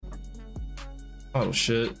Oh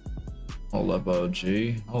shit. Hold up,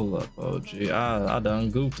 OG. Hold up, OG. I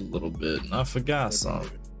done goofed a little bit and I forgot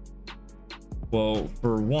something. Well,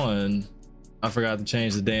 for one, I forgot to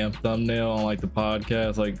change the damn thumbnail on like the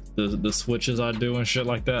podcast, like the switches I do and shit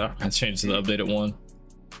like that. I changed to the updated one.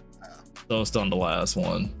 So it's on the last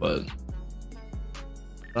one, but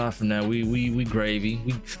aside from that, we gravy.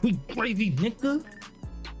 We gravy, nigga.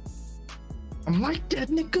 I'm like that,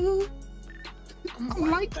 nigga. I'm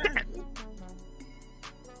like that.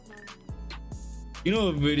 You know,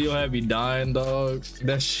 a video had me dying, dog.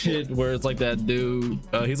 That shit where it's like that dude.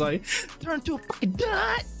 He's like, turn to a fucking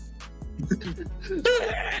dot.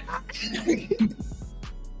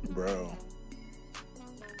 Bro,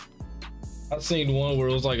 I've seen one where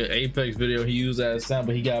it was like an Apex video. He used that sound,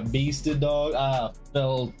 but he got beasted, dog. I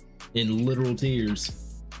fell in literal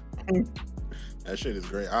tears. that shit is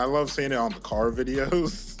great. I love seeing it on the car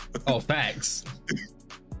videos. Oh, facts.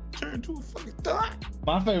 Turn to a fucking dot.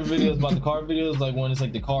 My favorite videos about the car videos, like when it's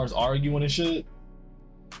like the cars arguing and shit.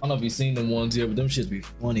 I don't know if you've seen them ones yet, but them shits be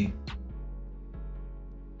funny.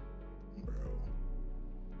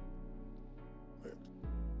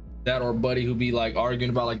 That or buddy who be like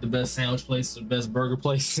arguing about like the best sandwich places, the best burger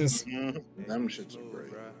places. Mm-hmm. Them shits are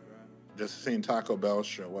great. Just seeing Taco Bell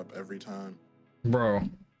show up every time. Bro,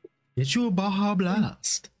 get you a Baja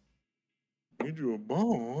Blast. Get you a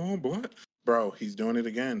Baja Blast. Bro, he's doing it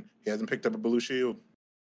again. He hasn't picked up a blue shield.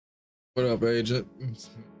 What up, agent?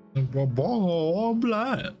 Baja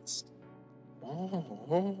Blast.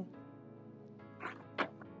 Oh.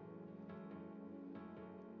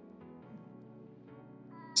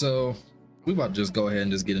 So we about to just go ahead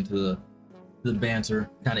and just get into the banter,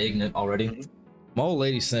 kind of ignorant already. Mm-hmm. My old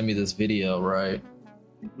lady sent me this video, right?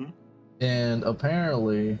 Mm-hmm. And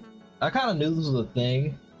apparently, I kind of knew this was a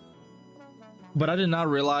thing, but I did not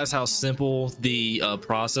realize how simple the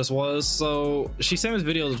process was. So she sent me this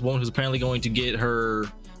video of this woman who's apparently going to get her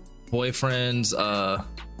boyfriend's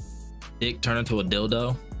dick turned into a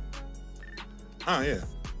dildo. Oh yeah.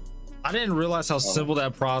 I didn't realize how simple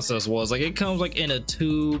that process was. Like, it comes like in a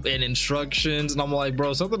tube and instructions, and I'm like,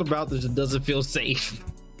 bro, something about this just doesn't feel safe.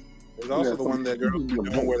 There's also the one that girls do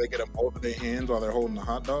where they get them over their hands while they're holding a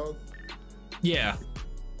hot dog. Yeah.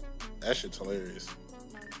 That shit's hilarious.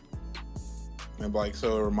 And like,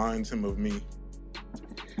 so it reminds him of me.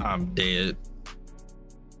 I'm dead.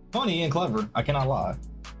 Funny and clever, I cannot lie.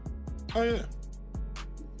 Oh yeah.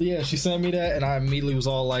 Yeah, she sent me that, and I immediately was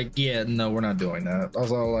all like, yeah, no, we're not doing that. I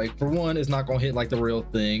was all like, for one, it's not gonna hit like the real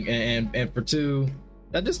thing, and for two,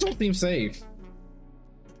 that just don't seem safe.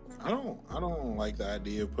 I don't like the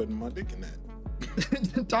idea of putting my dick in that.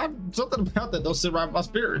 Something about that don't sit right with my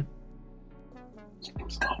spirit.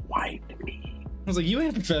 It's not white to me. I was like, you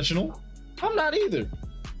ain't professional. I'm not either.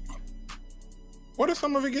 What if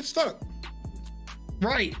some of it gets stuck?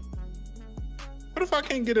 Right. What if I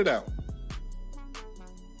can't get it out?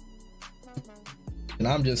 And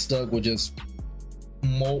I'm just stuck with just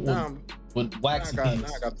mold with waxy now I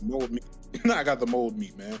penis. got the mold meat. Now I got the mold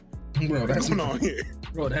meat, man. Bro, What's going on here?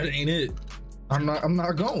 Bro, that ain't it. I'm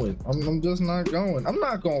not going. I'm just not going. I'm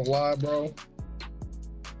not gonna lie, bro.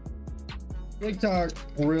 TikTok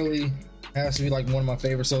really has to be like one of my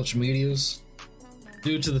favorite social medias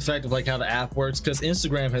due to the fact of like how the app works, because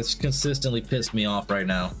Instagram has consistently pissed me off right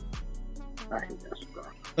now. I hate Instagram.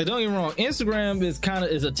 Like, don't get me wrong, Instagram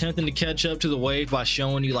is attempting to catch up to the wave by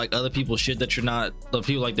showing you like other people's shit that you're not, the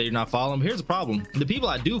people like that you're not following. But here's the problem: the people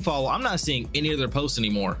I do follow, I'm not seeing any of their posts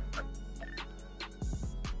anymore.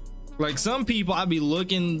 Like, some people I'd be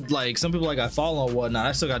looking, like some people like I follow and whatnot,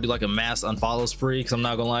 I still gotta do like a mass unfollow spree, because I'm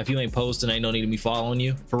not gonna lie, if you ain't posting, ain't no need to be following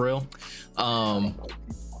you, for real.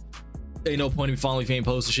 Ain't no point in me following if you ain't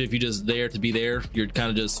posting shit. If you're just there to be there, you're kind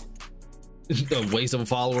of just a waste of a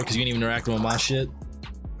follower, because you ain't even interacting with my shit.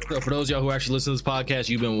 So for those of y'all who actually listen to this podcast,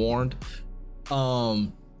 you've been warned. But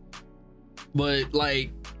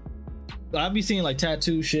like, I'd be seeing like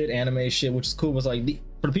tattoo shit, anime shit, which is cool, but it's like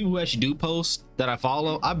for the people who actually do post that I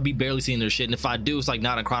follow, I'd be barely seeing their shit, and if I do, it's like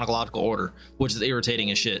not in chronological order, which is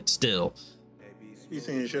irritating as shit still. You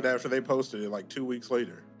seen shit after they posted it like 2 weeks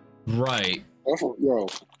later. Right. Yo,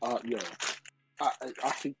 I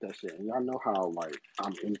hate that shit. And y'all know how like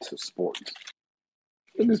I'm into sports.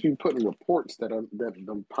 They just be putting reports that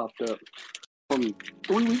popped up from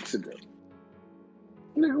 3 weeks ago.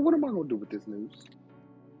 Nigga, what am I gonna do with this news?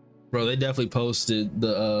 Bro, they definitely posted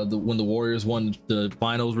the when the Warriors won the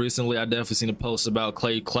finals recently. I definitely seen a post about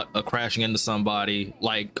Clay crashing into somebody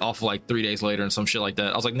like off like 3 days later and some shit like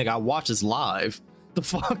that. I was like, nigga, I watched this live. The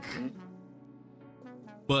fuck?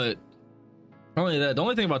 But not only that, the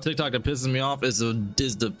only thing about TikTok that pisses me off is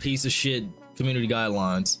the piece of shit community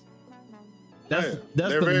guidelines.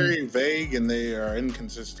 They're very vague and they are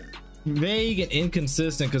inconsistent. Vague and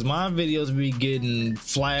inconsistent because my videos be getting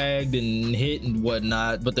flagged and hit and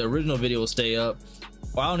whatnot, but the original video will stay up.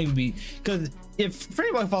 Well, I don't even be, because if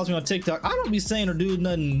anybody follows me on TikTok, I don't be saying or do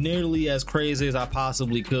nothing nearly as crazy as I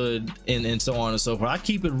possibly could, and so on and so forth. I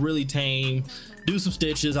keep it really tame, do some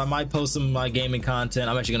stitches. I might post some of my gaming content.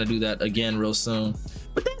 I'm actually gonna do that again real soon,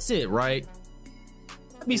 but that's it, right?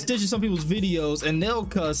 I be stitching some people's videos and they'll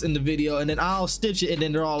cuss in the video, and then I'll stitch it and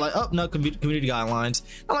then they're all like, oh no, community guidelines.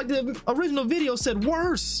 I'm like, the original video said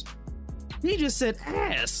worse. He just said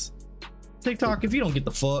ass. TikTok, if you don't get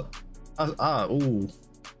the fuck, ooh.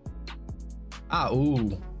 That's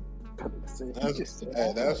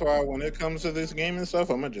why when it comes to this game and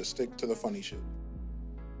stuff, I'm gonna just stick to the funny shit.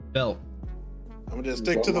 Belt. I'm gonna just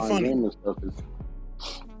stick to the funny stuff.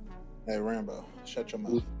 Hey Rambo, shut your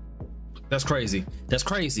mouth. That's crazy. That's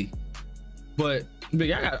crazy. But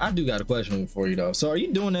Big, I do got a question for you though. So are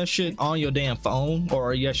you doing that shit on your damn phone, or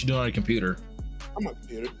are you actually doing it on your computer? I'm on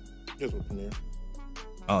computer, just with Premiere.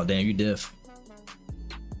 Oh damn, you diff.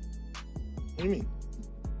 What do you mean?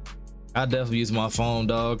 I definitely use my phone,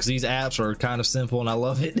 dog, because these apps are kind of simple and I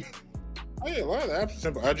love it. Oh yeah, a lot of the apps are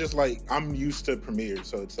simple. I'm used to Premiere,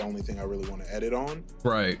 so it's the only thing I really want to edit on.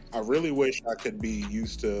 Right. I really wish I could be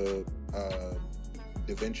used to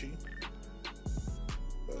DaVinci.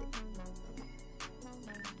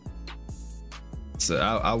 So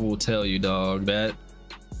I will tell you, dog, that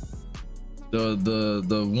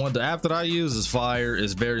the app that I use is fire.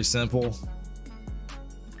 It's very simple,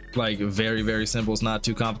 like very, very simple. It's not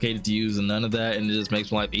too complicated to use and none of that, and it just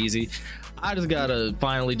makes my life easy. I just gotta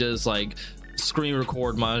finally just like screen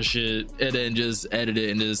record my shit and then just edit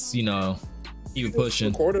it and just, you know, keep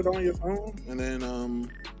pushing. Record it on your phone, and then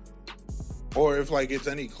or if like it's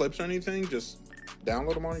any clips or anything, just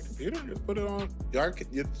download them on your computer. Just put it on.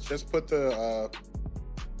 You just put the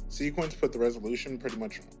sequence, put the resolution pretty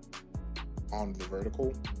much on the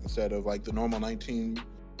vertical instead of like the normal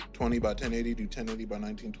 1920 by 1080. Do 1080 by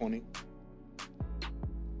 1920.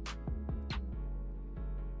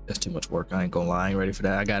 That's too much work. I ain't gonna lie. I ain't ready for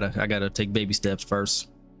that. I gotta take baby steps first.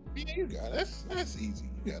 Yeah, you got it. That's easy.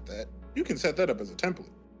 You got that. You can set that up as a template.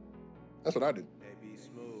 That's what I do. Baby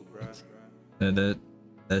smooth, bro.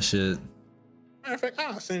 That shit. Matter of fact,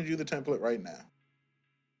 I'll send you the template right now.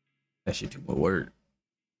 That shit too much work.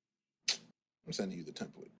 I'm sending you the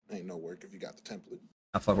template. Ain't no work if you got the template.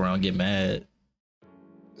 I fuck around and get mad.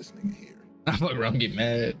 This nigga here. I fuck around and get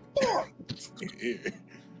mad. Yeah.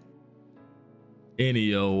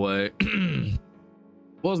 Any old way.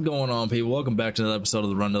 What's going on, people? Welcome back to another episode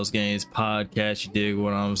of the Run Those Games podcast. You dig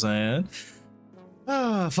what I'm saying?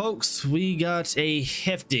 Folks, we got a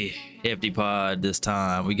hefty pod this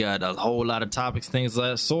time. We got a whole lot of topics, things of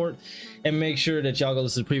that sort. And make sure that y'all go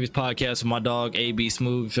listen to the previous podcast with my dog, AB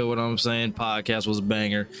Smooth. You feel what I'm saying? Podcast was a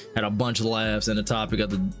banger. Had a bunch of laughs, and the topic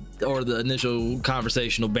of the initial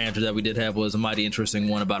conversational banter that we did have was a mighty interesting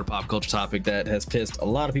one about a pop culture topic that has pissed a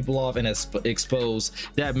lot of people off and has exposed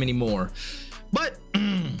that many more. But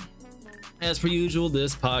as per usual,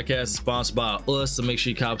 this podcast is sponsored by us, so make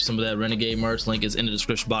sure you copy some of that Renegade merch. Link is in the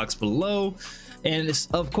description box below. And it's,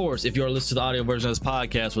 of course, if you're listening to the audio version of this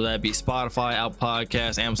podcast, whether that be Spotify, Apple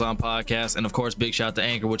Podcasts, Amazon Podcasts, and of course, big shout out to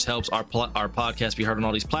Anchor, which helps our podcast be heard on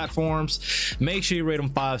all these platforms. Make sure you rate them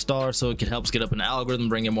 5 stars so it can help us get up in the algorithm,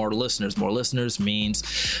 bring in more listeners. More listeners means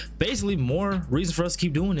basically more reason for us to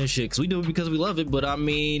keep doing this shit, because we do it because we love it. But I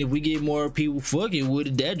mean, if we get more people fucking with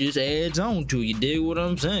it, that just adds on to it. You dig what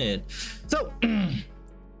I'm saying? So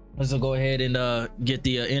let's go ahead and get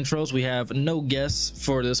the intros. We have no guests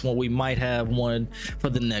for this one. We might have one for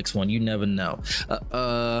the next one. You never know.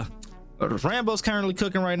 Rambo's currently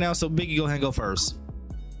cooking right now, so Biggie, go ahead and go first.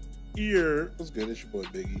 Here, what's good? It's your boy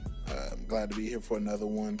Biggie. I'm glad to be here for another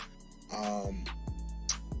one.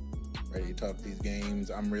 Ready to talk these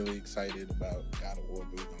games. I'm really excited about God of War,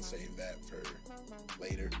 but we're gonna save that for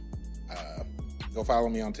later. Go follow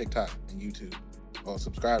me on TikTok and YouTube. Or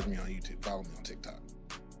subscribe to me on YouTube. Follow me on TikTok.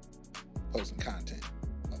 Posting content,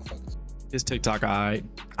 motherfuckers. His TikTok, alright.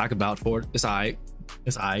 I can vouch for it. It's alright.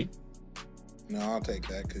 It's alright. No, I'll take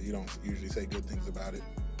that because you don't usually say good things about it.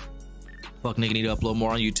 Fuck, nigga, need to upload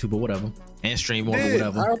more on YouTube or whatever, and stream more or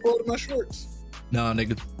whatever. I uploaded my shorts. No,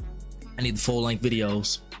 nigga, I need the full length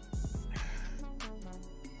videos.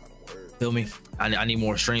 Feel me? I need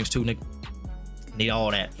more streams too, nigga. Need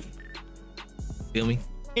all that. Feel me?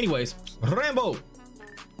 Anyways, Rambo,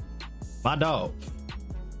 my dog.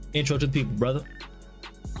 Intro to the people, brother.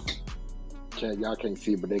 Chat, y'all can't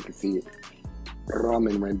see it, but they can see it.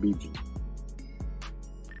 Ramen Rambiti.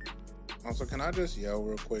 Also, can I just yell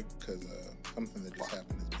real quick? Because something that just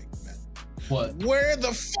happened is making me mad. What? Where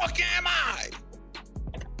the fuck am I?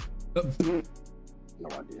 No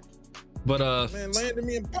idea. But Man, landed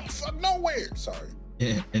me in fuck nowhere. Sorry.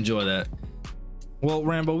 yeah, enjoy that. Well,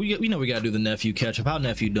 Rambo, we know we gotta do the nephew catch up. How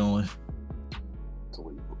nephew doing?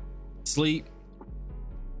 Sleep?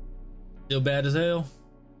 Still bad as hell?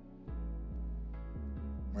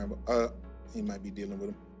 Remember, he might be dealing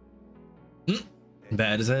with him.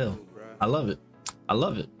 Bad as hell. I love it. I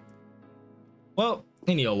love it. Well,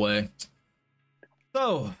 anyway.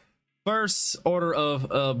 So, first order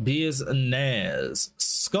of business.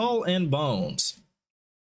 Skull and Bones.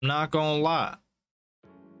 Not gonna lie.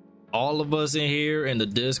 All of us in here in the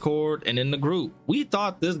Discord and in the group, we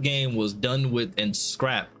thought this game was done with and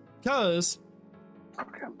scrapped. Cause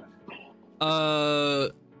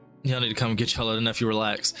y'all need to come get y'all enough. You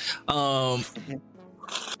relax.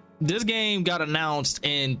 This game got announced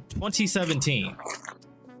in 2017,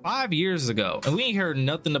 5 years ago, and we ain't heard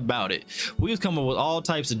nothing about it. We was coming with all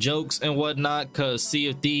types of jokes and whatnot, cause Sea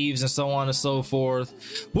of Thieves and so on and so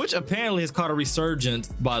forth, which apparently has caught a resurgence,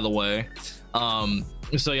 by the way.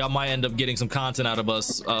 So y'all might end up getting some content out of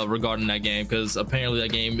us regarding that game, because apparently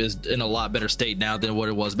that game is in a lot better state now than what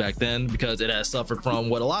it was back then, because it has suffered from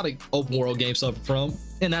what a lot of open world games suffer from,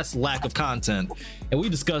 and that's lack of content. And we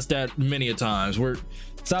discussed that many a times. We're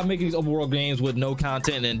stop making these open world games with no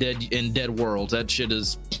content and dead worlds. That shit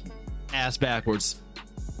is ass backwards.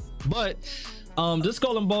 But this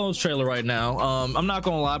Skull and Bones trailer right now, I'm not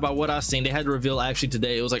gonna lie about what I've seen. They had to reveal actually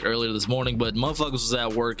today. It was like earlier this morning, but motherfuckers was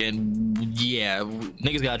at work, and yeah,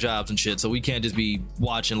 niggas got jobs and shit, so we can't just be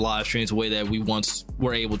watching live streams the way that we once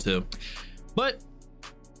were able to. But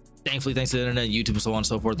thankfully, thanks to the internet, YouTube, and so on and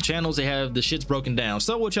so forth, the channels, they have the shit's broken down.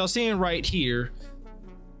 So what y'all seeing right here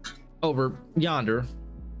over yonder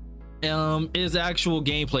is the actual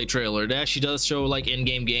gameplay trailer. It actually does show like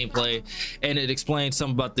in-game gameplay, and it explains some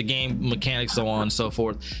about the game mechanics, so on and so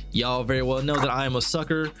forth. Y'all very well know that I am a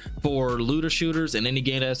sucker for looter shooters, and any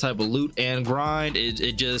game that has type of loot and grind,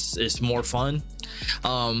 it's more fun.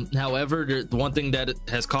 However, the one thing that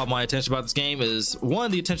has caught my attention about this game is one,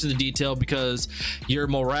 the attention to detail, because your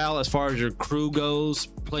morale as far as your crew goes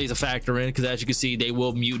plays a factor in, because as you can see, they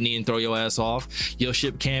will mutiny and throw your ass off. Your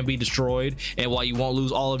ship can be destroyed, and while you won't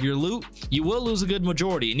lose all of your loot, you will lose a good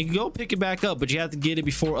majority, and you can go pick it back up, but you have to get it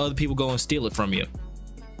before other people go and steal it from you.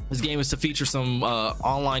 This game is to feature some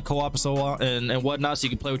online co-op and so on and whatnot, so you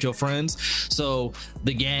can play with your friends. So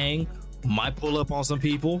the gang might pull up on some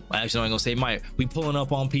people. Actually, I ain't gonna say might. We pulling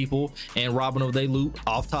up on people and robbing them they loot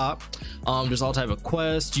off top. There's all type of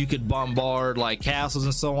quests. You could bombard like castles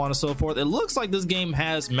and so on and so forth. It looks like this game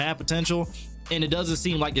has map potential, and it doesn't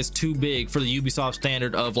seem like it's too big for the Ubisoft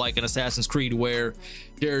standard of like an Assassin's Creed, where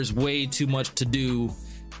there's way too much to do,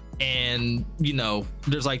 and you know,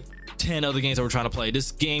 there's like 10 other games that we're trying to play.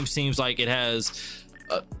 This game seems like it has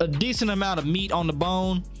a decent amount of meat on the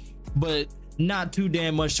bone, but not too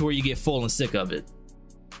damn much to where you get full and sick of it.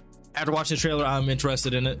 After watching the trailer, I'm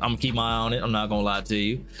interested in it. I'm gonna keep my eye on it. I'm not gonna lie to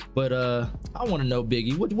you, but I want to know,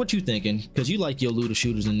 Biggie, what you thinking? Because you like your looter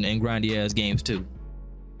shooters and grindy ass games too.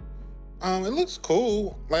 It looks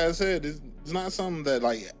cool. Like I said, it's not something that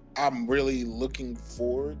like I'm really looking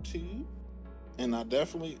forward to, and I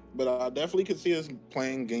definitely could see us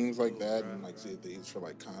playing games like that and like see these for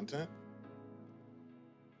like content.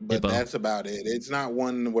 But that's about it. It's not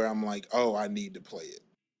one where I'm like, oh, I need to play it.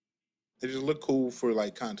 They just look cool for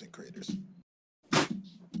like content creators.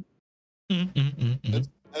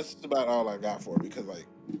 That's about all I got for it, because like,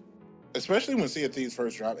 especially when Sea of Thieves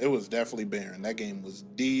first dropped, it was definitely barren. That game was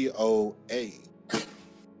DOA.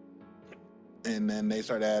 And then they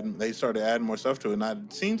started adding more stuff to it. And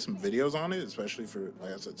I'd seen some videos on it, especially for,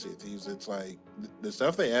 like I said, Sea of Thieves. It's like the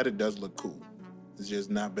stuff they added does look cool. It's just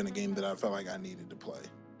not been a game that I felt like I needed to play.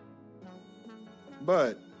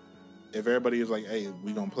 But if everybody is like, hey,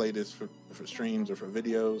 we gonna play this for streams or for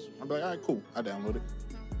videos, I'm like, all right, cool. I download it.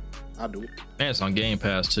 I'll do it. And it's on Game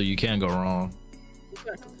Pass too. You can't go wrong.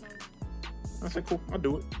 Exactly. I said, cool. I'll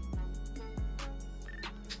do it.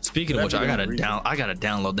 Speaking of which, I gotta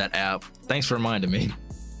download that app. Thanks for reminding me.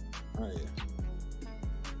 Oh yeah.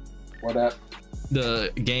 What app?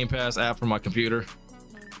 The Game Pass app for my computer.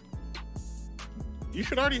 You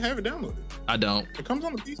should already have it downloaded. I don't. It comes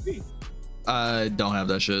on the PC. I don't have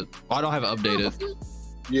that shit. I don't have it updated.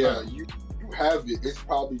 Yeah, you have it. It's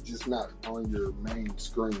probably just not on your main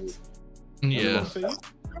screen. Yeah. It's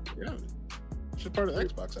just part of the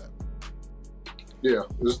Xbox app. Yeah,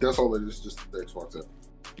 that's all it is. Just the Xbox app.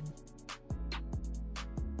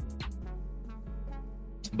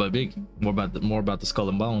 But big, more about the Skull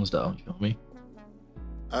and Bones though. You feel me?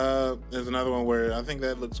 There's another one where I think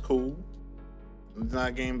that looks cool. It's not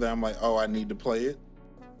a game that I'm like, oh, I need to play it.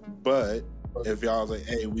 But if y'all was like,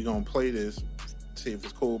 hey, we gonna play this, see if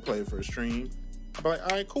it's cool, play it for a stream, I'd be like, all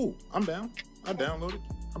right, cool, I'm down. I download it,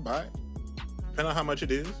 I buy it. Depending on how much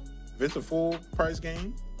it is. If it's a full price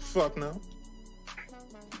game, fuck no.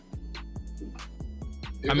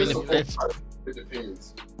 I mean, it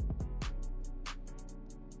depends.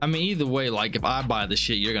 I mean, either way, like if I buy the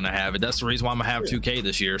shit, you're gonna have it. That's the reason why I'm gonna have 2K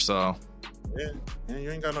this year. So yeah, and you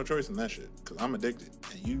ain't got no choice in that shit because I'm addicted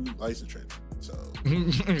and you license trade. So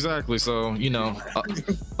exactly. So you know,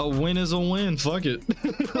 a win is a win. Fuck it,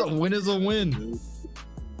 a win is a win.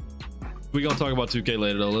 We gonna talk about 2K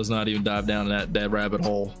later though. Let's not even dive down that rabbit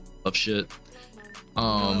hole of shit.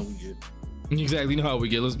 Exactly. You know how we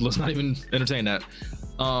get. Let's not even entertain that.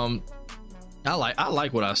 I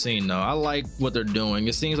like what I've seen though. I like what they're doing.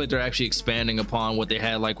 It seems like they're actually expanding upon what they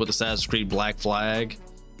had like with Assassin's Creed Black Flag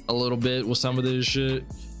a little bit with some of this shit.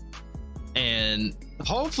 And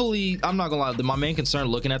hopefully, I'm not gonna lie, my main concern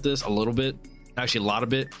looking at this a little bit, actually a lot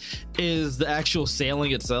of it, is the actual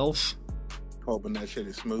sailing itself. Hoping that shit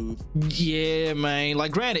is smooth. Yeah, man.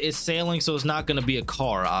 Like granted, it's sailing, so it's not gonna be a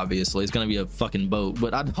car, obviously. It's gonna be a fucking boat,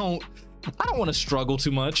 but I don't want to struggle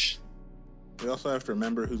too much. We also have to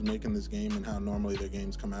remember who's making this game and how normally their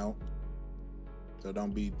games come out. So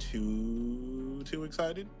don't be too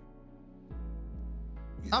excited.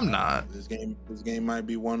 I'm not. This game might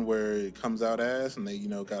be one where it comes out ass and they,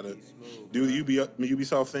 gotta do the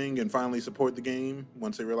Ubisoft thing and finally support the game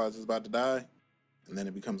once they realize it's about to die. And then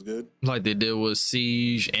it becomes good. Like they did with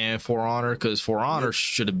Siege and For Honor, because For Honor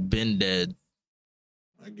should have been dead.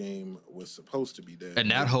 That game was supposed to be dead.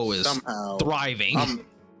 And that hoe is somehow thriving.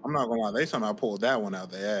 I'm not gonna lie, they somehow pulled that one out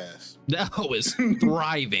their ass. That hoe is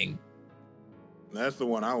thriving. That's the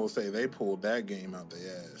one I will say they pulled that game out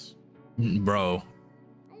their ass. Bro.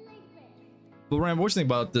 But Rambo, what you think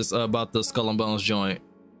about this about the Skull and Bones joint?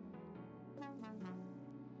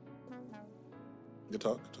 Good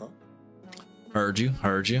talk. Heard you.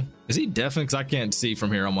 Is he deafened? Because I can't see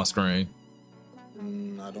from here on my screen.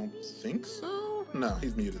 I don't think so. No,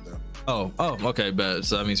 he's muted though. Oh, okay, bet.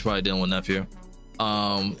 So that means probably dealing with nephew.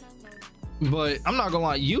 But I'm not gonna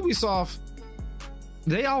lie, Ubisoft,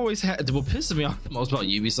 they always had, what pisses me off the most about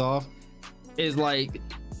Ubisoft is like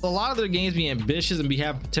a lot of their games be ambitious and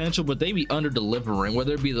have potential, but they be under delivering,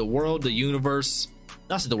 whether it be the world, the universe,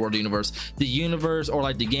 that's the world, the universe, or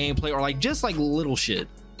like the gameplay, or like just like little shit.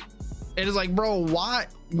 And it's like, bro, why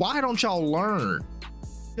don't y'all learn?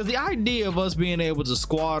 Because the idea of us being able to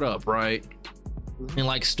squad up, right, and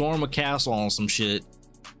like storm a castle on some shit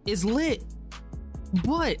is lit.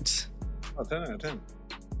 But 10 out of 10.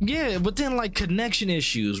 Yeah, but then like connection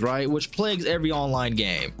issues, right, which plagues every online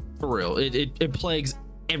game. For real, it plagues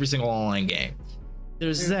every single online game.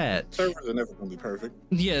 There's that. Servers are never gonna be perfect.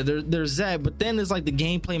 Yeah, there's that, but then there's like the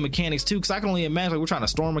gameplay mechanics too, because I can only imagine like we're trying to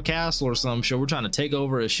storm a castle or some shit, we're trying to take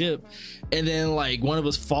over a ship, and then like one of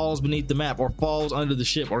us falls beneath the map or falls under the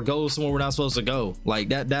ship or goes somewhere we're not supposed to go. Like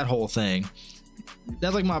that whole thing.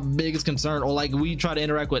 That's like my biggest concern. Or like we try to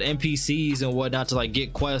interact with NPCs and whatnot to like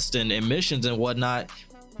get quests and missions and whatnot.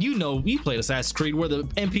 You know, we played Assassin's Creed where the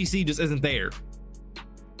NPC just isn't there,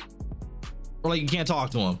 or like you can't talk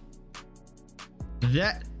to him.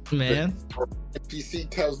 That man, NPC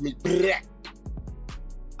tells me, bleh.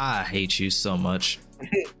 I hate you so much.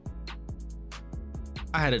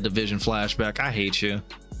 I had a Division flashback. I hate you.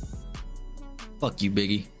 Fuck you,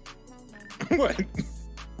 Biggie. What?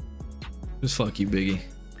 Just fuck you, Biggie.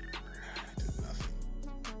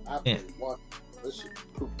 I did nothing. This shit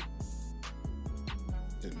poop.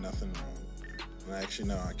 Did nothing wrong. Actually,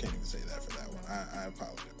 no, I can't even say that for that one. I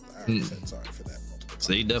apologize. I already said sorry for that.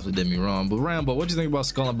 So you definitely did me wrong. But Rambo, what do you think about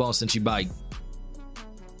Skull and Bones since you bite?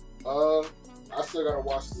 I still gotta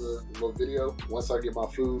watch the little video. Once I get my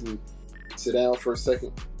food and sit down for a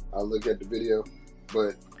second, I'll look at the video.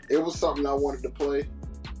 But it was something I wanted to play.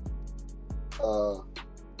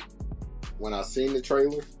 When I seen the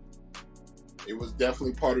trailer, it was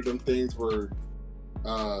definitely part of them things where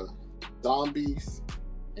zombies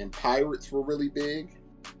and pirates were really big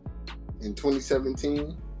in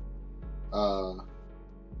 2017.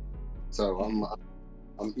 So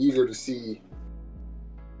I'm eager to see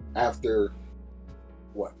after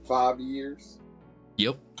 5 years.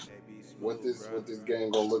 Yep. What this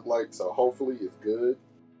game gonna look like. So hopefully it's good.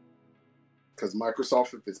 Cause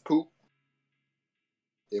Microsoft, if it's poop,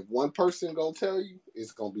 if one person gonna tell you,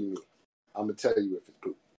 it's gonna be me. I'm gonna tell you if it's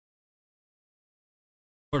poop.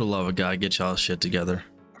 For the love of God, get y'all shit together.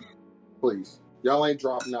 Please, y'all ain't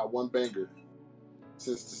dropping out one banger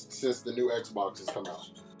since the new Xbox has come out.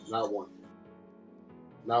 Not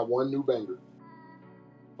one new banger.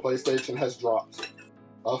 PlayStation has dropped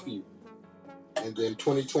a few. And then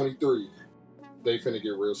 2023, they finna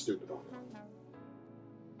get real stupid on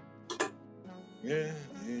it. Yeah.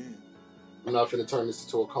 I'm not finna turn this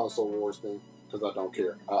into a console wars thing because I don't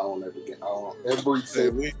care. I own every game. I own every Hey,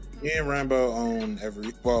 single. me and Rambo own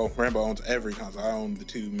Rambo owns every console. I own the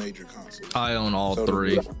 2 major consoles. I own all So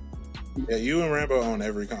 3. Yeah, you and Rambo own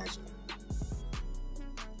every console.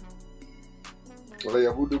 Well,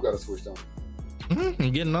 yeah, we do gotta switch down.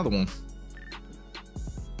 And get another one.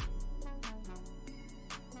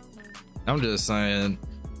 I'm just saying,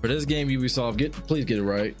 for this game, Ubisoft, please get it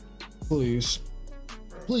right, please.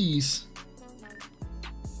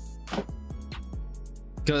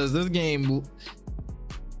 Because this game,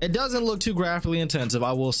 it doesn't look too graphically intensive.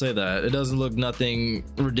 I will say that it doesn't look nothing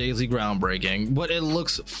ridiculously groundbreaking, but it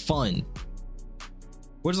looks fun.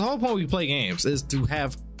 Which is the whole point we play games, is to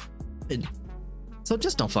have it. So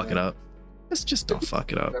just don't fuck it up. Just don't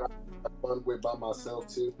fuck it up. That I have fun with by myself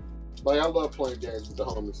too. Like I love playing games with the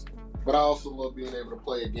homies, but I also love being able to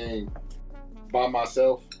play a game by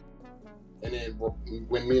myself. And then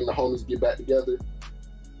when me and the homies get back together,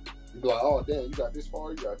 you be like, "Oh damn, you got this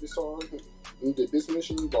far, you got this far, you did this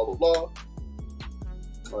mission, blah blah blah."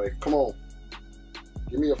 Like, come on,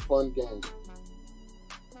 give me a fun game.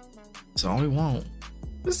 That's all we want.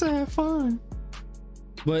 Just to have fun.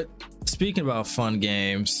 But speaking about fun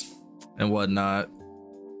games and whatnot,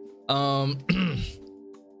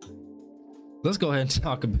 let's go ahead and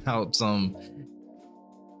talk about some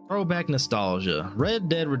throwback nostalgia. Red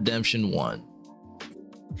Dead Redemption 1.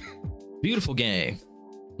 Beautiful game.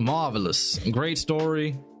 Marvelous. Great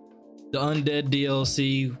story. The undead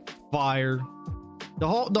DLC, fire. The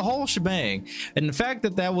whole shebang. And the fact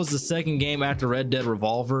that that was the second game after Red Dead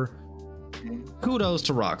Revolver, kudos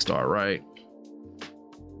to Rockstar, right?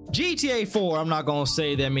 GTA 4, I'm not gonna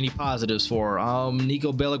say that many positives for.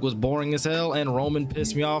 Nico Bellic was boring as hell, and Roman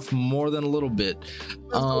pissed me off more than a little bit.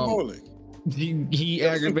 He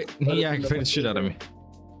aggravated the shit out of me.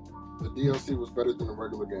 The DLC was better than the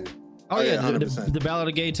regular game. Oh yeah, 100%. the Ballad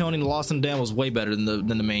of Gay Tony and Lost and Damned was way better than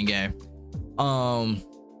the main game.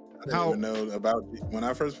 I didn't even know about when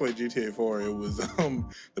I first played GTA 4. It was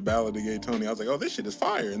the Ballad of Gay Tony. I was like, "Oh, this shit is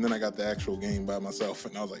fire!" And then I got the actual game by myself,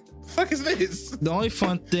 and I was like, "The fuck is this?" The only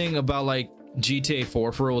fun thing about like GTA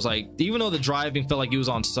 4 for it was like, even though the driving felt like it was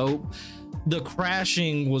on soap, the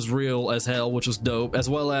crashing was real as hell, which was dope, as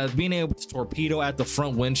well as being able to torpedo at the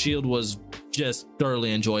front windshield was just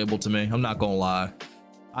thoroughly enjoyable to me. I'm not gonna lie,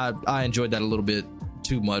 I enjoyed that a little bit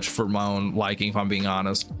too much for my own liking, if I'm being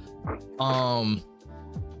honest.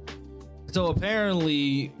 So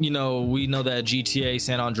apparently, you know, we know that GTA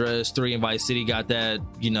San Andreas 3 and Vice City got that,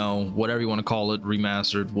 you know, whatever you want to call it,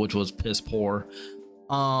 remastered, which was piss poor.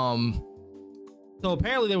 So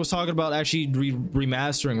apparently they was talking about actually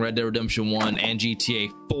remastering Red Dead Redemption 1 and GTA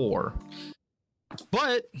 4.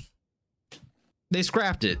 But they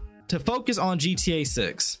scrapped it to focus on GTA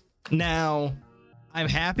 6. Now, I'm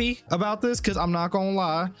happy about this because I'm not gonna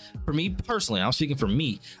lie, for me personally, I'm speaking for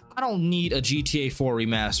me, I don't need a GTA 4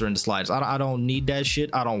 remaster in the slightest. I don't need that shit.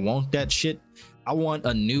 I don't want that shit. I want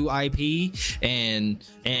a new IP and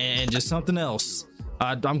just something else.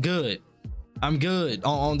 I'm good. I'm good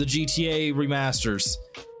on the GTA remasters.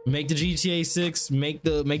 Make the GTA 6, make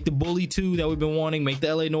the Bully 2 that we've been wanting, make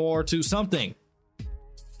the LA Noire 2, something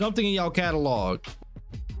in y'all catalog.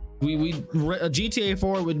 GTA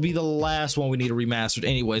 4 would be the last one we need to remastered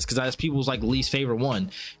anyways, because that's people's like least favorite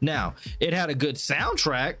one. Now, it had a good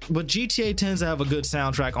soundtrack, but GTA tends to have a good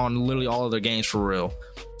soundtrack on literally all of their games for real.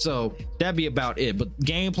 So that'd be about it. But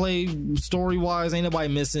gameplay, story wise, ain't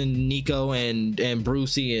nobody missing Nico and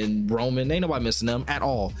Brucey and Roman. Ain't nobody missing them at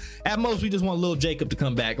all. At most, we just want Lil Jacob to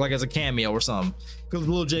come back, like as a cameo or something, because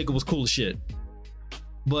Lil Jacob was cool as shit.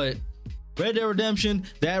 But Red Dead Redemption,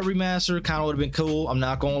 that remaster kind of would have been cool. I'm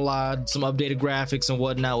not gonna lie, some updated graphics and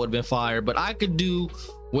whatnot would have been fire, but I could do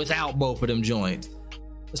without both of them joints.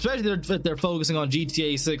 Especially if they're focusing on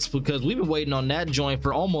GTA 6, because we've been waiting on that joint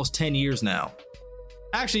for almost 10 years now.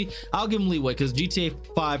 Actually, I'll give them leeway because GTA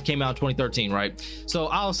 5 came out in 2013, right? So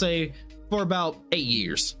I'll say for about 8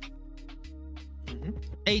 years.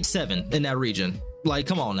 7 in that region. Like,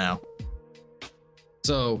 come on now.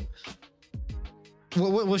 So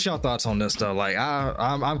what's y'all thoughts on this though? Like,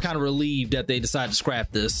 I'm kind of relieved that they decided to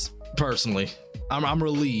scrap this. Personally, I'm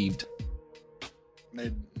relieved.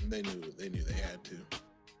 They knew they had to.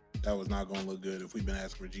 That was not going to look good if we've been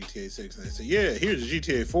asking for GTA 6 and they said, "Yeah, here's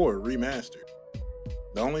GTA 4 remastered."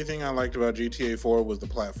 The only thing I liked about GTA 4 was the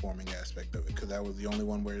platforming aspect of it, because that was the only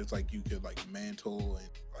one where it's like you could like mantle and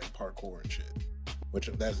like parkour and shit. which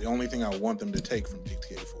that's the only thing I want them to take from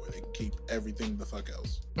GTA 4. They keep everything the fuck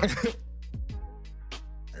else.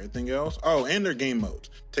 Everything else? Oh, and their game modes.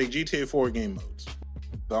 Take GTA 4 game modes.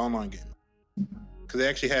 The online game. Because they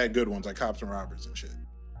actually had good ones like Cops and Robbers and shit.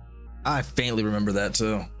 I faintly remember that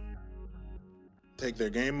too. Take their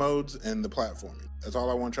game modes and the platforming. That's all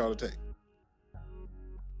I want y'all to take.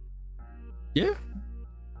 Yeah.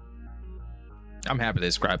 I'm happy they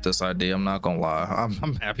scrapped this idea. I'm not gonna lie.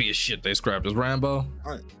 I'm happy as shit they scrapped this. Rambo.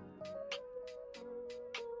 All right.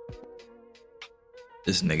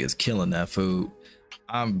 This nigga's killing that food.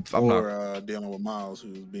 I'm not dealing with Miles,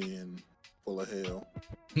 who's being full of hell.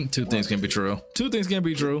 Two things can be true. Two things can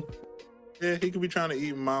be true. Yeah, he could be trying to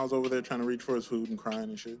eat. Miles over there trying to reach for his food and crying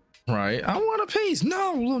and shit. Right. I want a piece.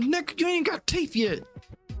 No, little nigga, you ain't got teeth yet.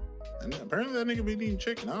 And apparently that nigga be eating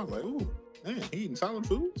chicken. I was like, ooh, man, he eating solid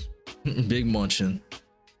foods. Big munching.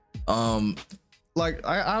 Like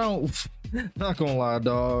I don't. Not gonna lie,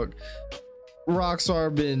 dog.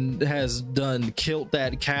 Rockstar has killed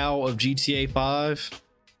that cow of GTA 5.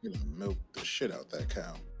 You know, milk the shit out that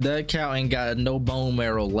cow. That cow ain't got no bone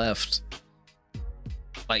marrow left,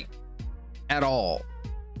 like at all.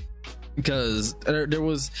 Because I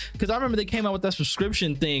remember they came out with that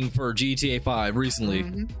subscription thing for GTA 5 recently.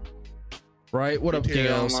 Mm-hmm. Right? What GTA up,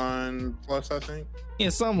 Chaos? Online Plus, I think. Yeah,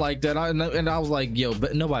 something like that. And I was like, yo,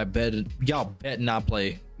 but nobody bet. Y'all bet not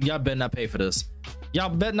play. Y'all bet not pay for this. Y'all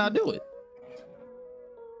bet not do it.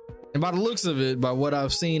 And by the looks of it, by what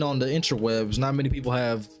I've seen on the interwebs, not many people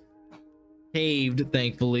have caved,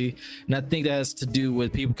 thankfully. And I think that has to do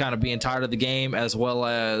with people kind of being tired of the game, as well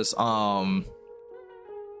as RP.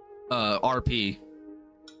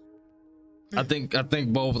 I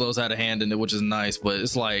think both of those had a hand in it, which is nice, but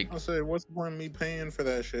it's like, I say, what's the point of me paying for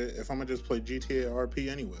that shit if I'm gonna just play GTA RP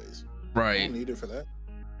anyways? Right. I don't need it for that.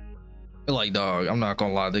 Like, dog, I'm not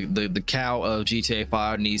gonna lie, the cow of GTA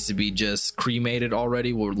 5 needs to be just cremated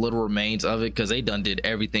already with little remains of it, because they done did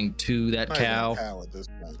everything to that cow. At this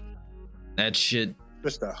point. That shit,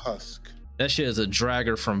 just a husk. That shit is a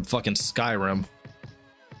dragger from fucking Skyrim.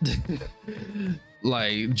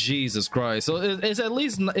 Like, Jesus Christ. So it's at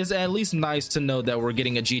least nice to know that we're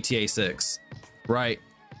getting a GTA 6, right?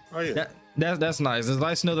 Oh yeah. That's nice. It's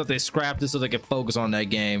nice to know that they scrapped it so they can focus on that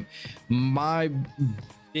game. My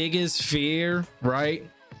biggest fear, right,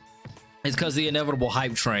 is because the inevitable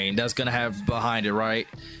hype train that's gonna have behind it, right?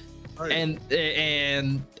 Oh, yeah.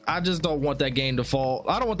 And I just don't want that game to fall.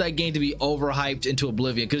 I don't want that game to be overhyped into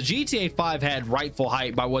oblivion, because GTA 5 had rightful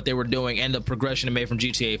hype by what they were doing and the progression it made from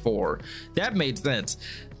GTA 4. That made sense.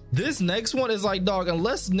 This next one is like, dog,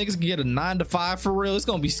 unless niggas can get a 9 to 5 for real, it's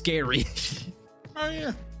gonna be scary. Oh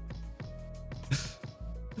yeah.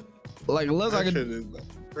 Like, unless that shit is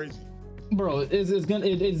crazy, bro.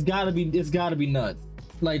 It's gotta be nuts.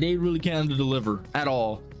 Like, they really can't deliver at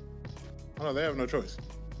all. Oh no, they have no choice.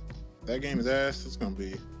 That game is ass. It's gonna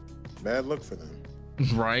be a bad look for them,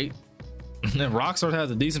 right? And Rockstar has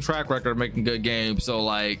a decent track record of making good games, so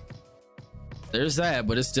like, there's that.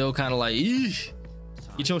 But it's still kind of like, eesh,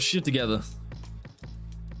 get your shit together.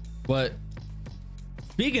 But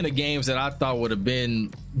speaking of games that I thought would have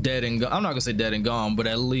been dead and gone, I'm not gonna say dead and gone, but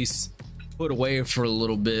at least put away for a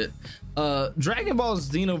little bit. Dragon Ball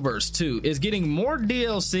Xenoverse 2 is getting more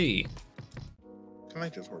DLC. Can I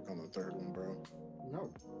just work on the third one, bro? No.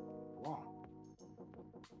 Why?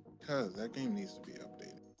 Because that game needs to be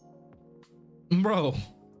updated. Bro,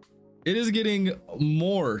 it is getting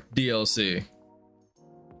more DLC.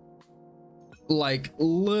 Like,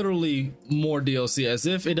 literally more DLC, as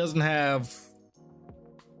if it doesn't have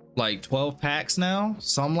like 12 packs now,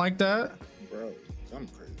 something like that. Bro, something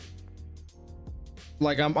crazy.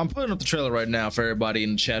 Like, I'm putting up the trailer right now for everybody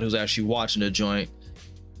in the chat who's actually watching the joint.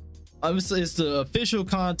 It's the official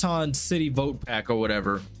Kanton City vote pack or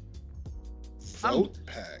whatever. Vote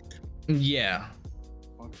pack? Yeah.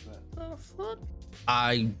 What's that? The fuck?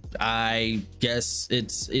 I guess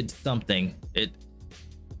it's something.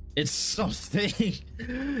 It's something.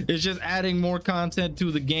 It's just adding more content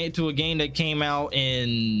to the game, to a game that came out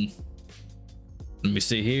in, let me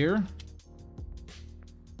see here.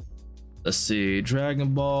 Let's see,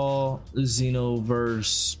 Dragon Ball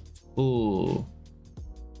Xenoverse. Ooh.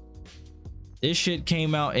 This shit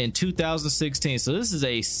came out in 2016, so this is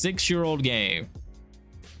a 6-year-old game.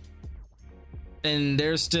 And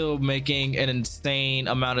they're still making an insane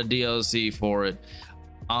amount of DLC for it.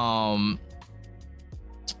 How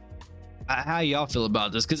y'all feel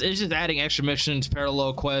about this? Because it's just adding extra missions,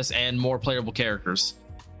 parallel quests, and more playable characters.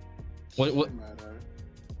 What?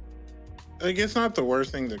 Like, it's not the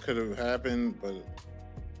worst thing that could have happened, but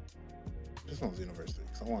I just want Xenoverse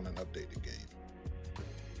 6. I want an updated game.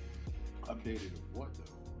 truncated of what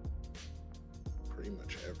though? Pretty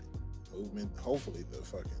much every movement. Hopefully the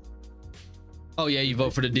fucking. Oh yeah, you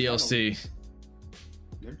vote for the DLC.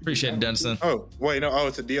 Appreciate it, Denison. Oh wait, no. Oh,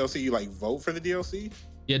 it's a DLC. You like vote for the DLC?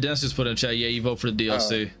 Yeah, Dennis just put in chat. Yeah, you vote for the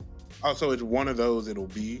DLC. Oh, so it's one of those. It'll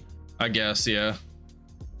be. I guess, yeah.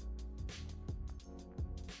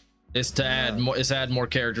 It's to add more. It's add more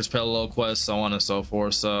characters, parallel quests, so on and so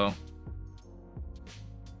forth. So,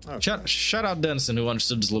 Okay. shout out Denison who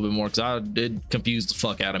understood this a little bit more because it confused the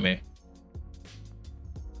fuck out of me.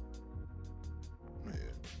 Yeah.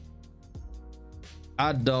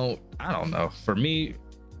 I don't know. For me,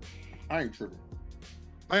 I ain't tripping.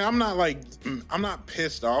 Like, I'm not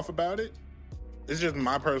pissed off about it. It's just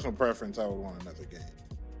my personal preference. I would want another game.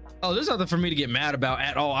 oh, there's nothing for me to get mad about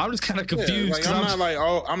at all. I'm just kind of confused. Yeah, like, 'cause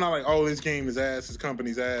I'm not like, oh, this game is ass, this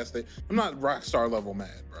company's ass. I'm not Rockstar level mad,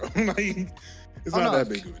 bro. Like, it's not that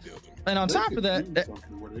big of a deal to me. And on top of that,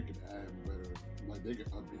 something where they could add better, like they could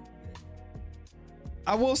update the game.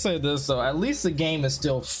 I will say this though, at least the game is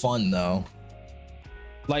still fun though.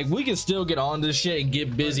 Like we can still get on this shit and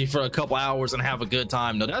get busy for a couple hours and have a good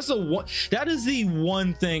time. No, that is the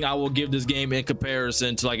one thing I will give this game in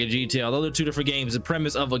comparison to like a GTA. Although they're two different games, the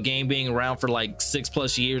premise of a game being around for like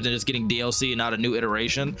 6+ years and just getting DLC and not a new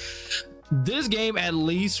iteration. This game, at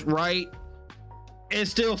least, right? It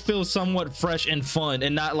still feels somewhat fresh and fun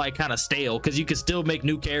and not like kind of stale because you can still make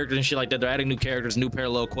new characters and shit like that. They're adding new characters, new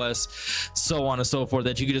parallel quests, so on and so forth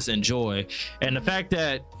that you can just enjoy. And the fact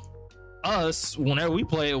that us, whenever we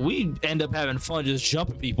play it, we end up having fun just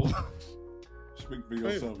jumping people. Speak for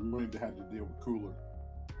yourself. You need to have to deal with Cooler.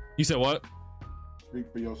 You said what? Speak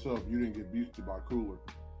for yourself. You didn't get boosted by Cooler.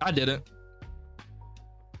 I didn't.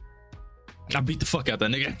 I beat the fuck out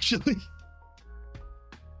that nigga actually.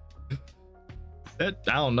 I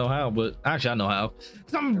don't know how, but actually I know how.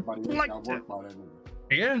 Everybody got worked by that nigga.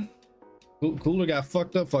 Yeah. Cooler got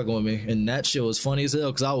fucked up fucking with me, and that shit was funny as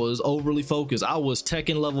hell because I was overly focused. I was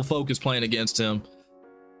Tekken level focused playing against him.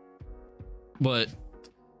 But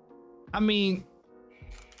I mean,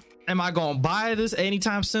 am I gonna buy this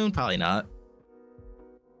anytime soon? Probably not.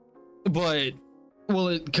 But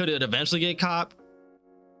could it eventually get copped?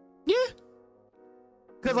 Yeah.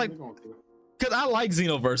 Cause I like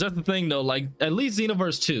Xenoverse. That's the thing though. Like at least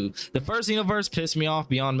Xenoverse 2. The first Xenoverse pissed me off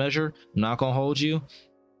beyond measure. I'm not gonna hold you.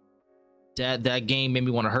 That game made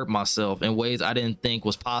me want to hurt myself in ways I didn't think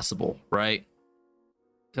was possible, right?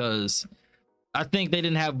 Because I think they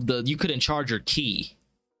didn't have you couldn't charge your key,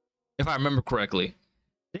 if I remember correctly.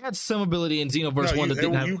 They had some ability in Xenoverse 1 that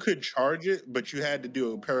didn't have. You could charge it, but you had to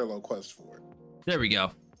do a parallel quest for it. There we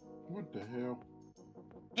go. What the hell?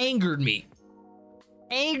 Angered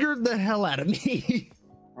the hell out of me.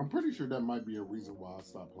 I'm pretty sure that might be a reason why I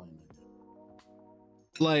stopped playing it.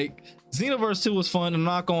 Like Xenoverse 2 was fun. I'm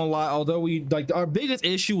not gonna lie. Although we like our biggest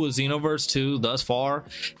issue with Xenoverse 2 thus far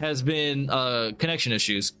has been connection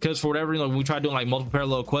issues. Because for whatever reason, when we try doing like multiple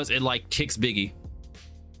parallel quests, it like kicks Biggie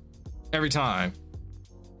every time.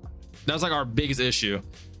 That's like our biggest issue.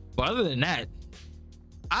 But other than that,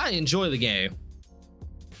 I enjoy the game.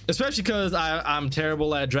 Especially because I'm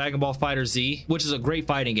terrible at Dragon Ball Fighter Z, which is a great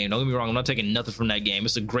fighting game. Don't get me wrong, I'm not taking nothing from that game.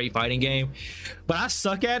 It's a great fighting game, but I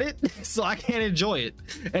suck at it, so I can't enjoy it.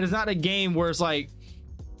 And it's not a game where it's like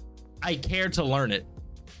I care to learn it.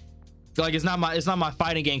 Like it's not my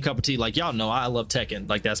fighting game cup of tea. Like y'all know, I love Tekken.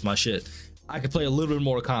 Like that's my shit. I could play a little bit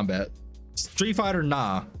more Kombat. Street Fighter,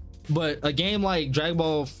 nah. But a game like Dragon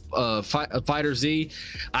Ball Fighter Z,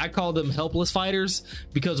 I call them helpless fighters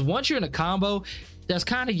because once you're in a combo, that's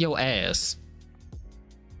kind of your ass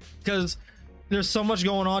because there's so much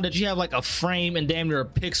going on that you have like a frame and damn near a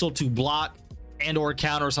pixel to block and or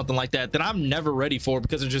counter or something like that I'm never ready for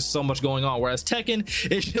because there's just so much going on. Whereas Tekken,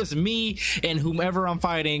 it's just me and whomever I'm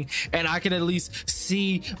fighting and I can at least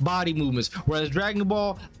see body movements. Whereas Dragon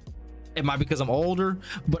Ball, it might be because I'm older,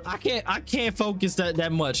 but I can't focus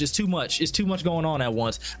that much. It's too much going on at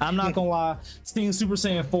once. I'm not gonna lie, seeing Super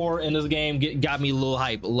Saiyan 4 in this game got me a little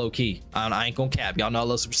hype, low key. I ain't gonna cap, y'all know I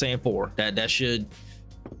love Super Saiyan 4. That should,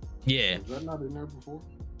 yeah. Was that not in there before?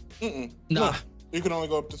 Mm-mm. Nah, No, you can only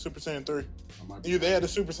go up to Super Saiyan 3. They had a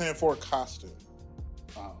Super Saiyan 4 costume.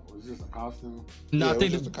 Oh, was this a costume? no, Yeah, I it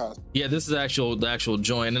think was just a costume. yeah, this is the actual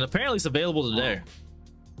joint, and apparently it's available today.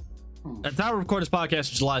 At the time we record this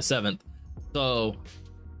podcast, July 7th, so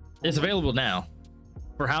it's available now.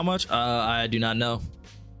 For how much? I do not know.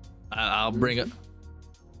 I'll bring it.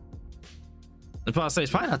 I'd probably say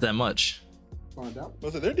it's probably not that much. Find out.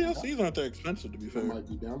 But their DLCs aren't that expensive, to be fair. That might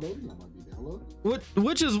be downloading. That might be downloading.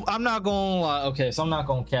 Which is, I'm not gonna lie. Okay, so I'm not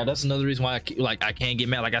gonna cap. That's another reason why I can't get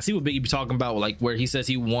mad. Like, I see what Biggie be talking about, like where he says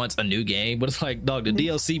he wants a new game, but it's like, dog, the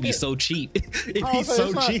DLC be so cheap. It be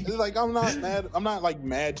so cheap. It's like, I'm not mad. I'm not like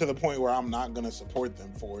mad to the point where I'm not gonna support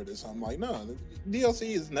them for it. It's I'm like, no, the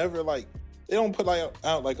DLC is never like, they don't put like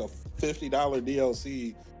out like a $50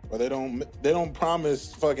 DLC, or they don't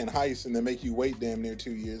promise fucking heist and then make you wait damn near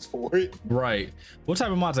 2 years for it. Right. What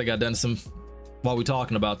type of mods I got done some while we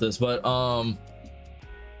talking about this? But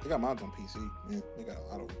They got mods on PC. Yeah, they got a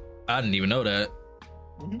lot of them. I didn't even know that.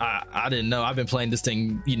 I didn't know. I've been playing this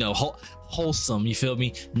thing, you know, wholesome. You feel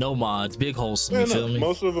me? No mods, big wholesome. You feel me?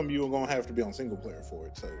 Most of them you're gonna have to be on single player for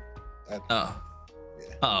it. So.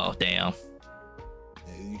 Oh damn.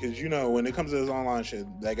 Because you know when it comes to this online shit,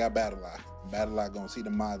 they got BattleEye gonna see the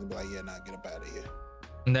mods and be like, yeah, nah, get up out of here.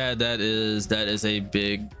 That is a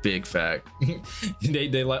big fact.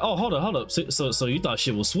 they like, oh, hold up. So you thought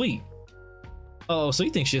shit was sweet? Oh, so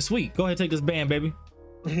you think shit's sweet? Go ahead, take this ban, baby.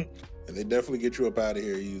 And they definitely get you up out of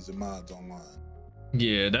here using mods online.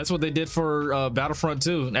 Yeah, that's what they did for Battlefront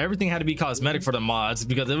 2. Everything had to be cosmetic for the mods,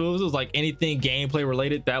 because if it was like anything gameplay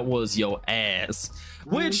related, that was your ass.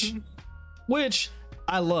 Which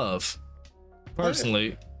I love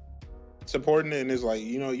personally. Supporting it, and is like,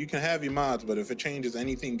 you know, you can have your mods, but if it changes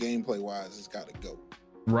anything gameplay wise, it's got to go.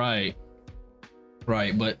 Right.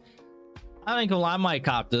 But I ain't gonna lie, I might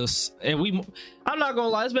cop this. And I'm not gonna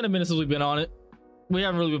lie, it's been a minute since we've been on it. We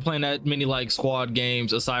haven't really been playing that many like squad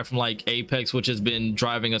games aside from like Apex, which has been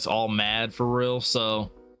driving us all mad for real.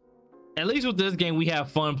 So at least with this game, we have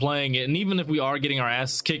fun playing it. And even if we are getting our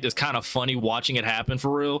asses kicked, it's kind of funny watching it happen for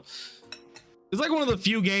real. It's like one of the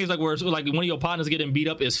few games like where it's like one of your partners getting beat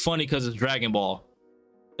up is funny because it's Dragon Ball.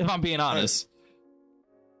 If I'm being honest,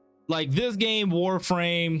 like this game,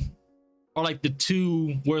 Warframe, are like the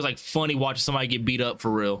two where it's like funny watching somebody get beat up for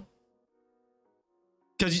real.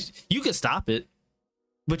 Because you can stop it,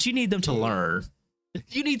 but you need them to learn.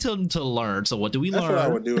 You need them to learn. So what do we learn? That's what I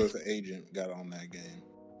would do if an agent got on that game.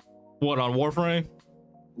 What, on Warframe?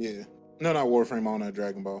 Yeah, no, not Warframe, on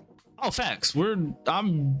Dragon Ball. Oh, facts.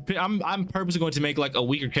 I'm purposely going to make like a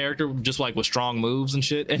weaker character, just like with strong moves and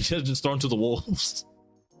shit, and just throw him to the wolves.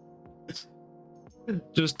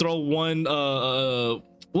 Just throw one.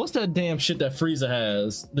 What's that damn shit that Frieza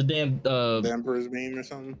has? The damn the Emperor's Beam or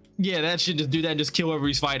something. Yeah, that shit. Just do that. And just kill whoever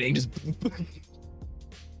he's fighting. Just.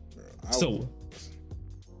 So.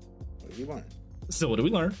 What did we learn? So what did we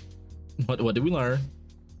learn? What did we learn?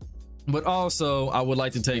 But also, I would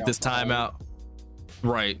like to take this time out.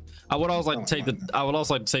 Right. I would also like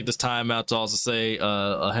to take this time out to also say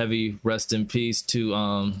a heavy rest in peace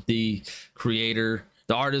to the creator,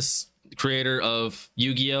 the artist creator of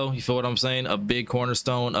Yu-Gi-Oh! You feel what I'm saying? A big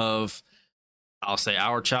cornerstone of, I'll say,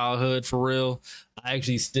 our childhood for real. I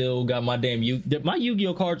actually still got my damn my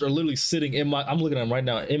Yu-Gi-Oh! Cards are literally sitting in my, I'm looking at them right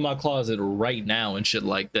now in my closet right now and shit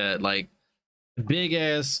like that. Like big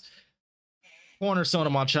ass cornerstone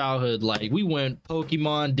of my childhood. Like we went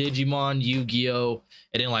Pokemon, Digimon, Yu-Gi-Oh,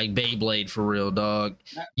 and then like Beyblade for real, dog.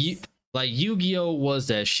 Like Yu-Gi-Oh was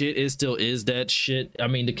that shit. It still is that shit. I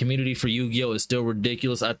mean, the community for Yu-Gi-Oh is still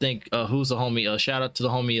ridiculous. I think who's the homie? Shout out to the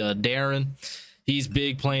homie Darren. He's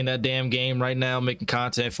big playing that damn game right now, making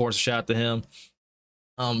content for us. Shout out to him.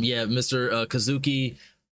 Yeah, Mr. Kazuki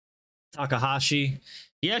Takahashi.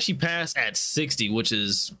 He actually passed at 60, which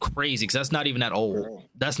is crazy because that's not even that old.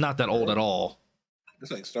 That's not that old at all.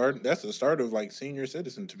 It's like that's the start of like senior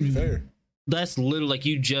citizen, to be fair. That's literally like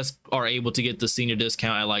you just are able to get the senior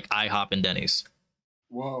discount at like IHOP and Denny's.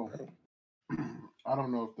 Well, I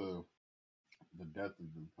don't know if the death has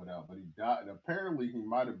been put out, but he died. Apparently, he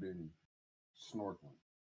might have been snorkeling.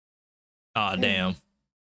 Ah, damn.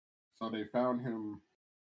 So they found him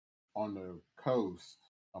on the coast.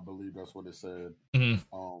 I believe that's what it said.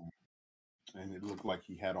 Mm-hmm. And it looked like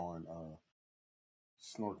he had on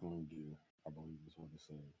snorkeling gear. I believe is what it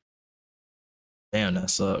said. Damn, that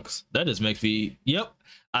sucks. That just makes me. Yep,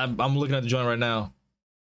 I'm looking at the joint right now.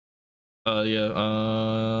 Yeah.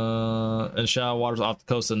 And shallow waters off the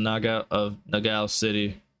coast of Nagao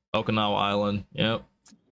City, Okinawa Island. Yep.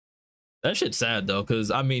 That shit's sad though,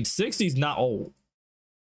 because I mean, 60's not old.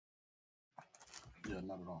 Yeah,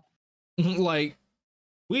 not at all. Like,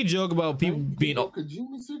 we joke about people being old.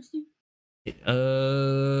 Kojima 60?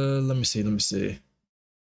 Let me see.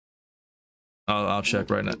 I'll check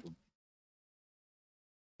right now.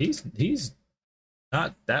 He's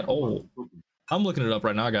not that old. I'm looking it up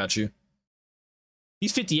right now. I got you.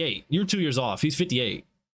 He's 58. You're 2 years off. He's 58.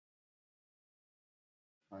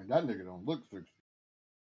 I mean, that nigga don't look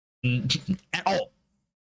 60. At all.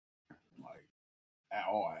 Like,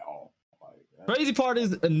 all. Like, Crazy part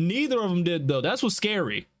is neither of them did though. That's what's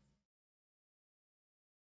scary.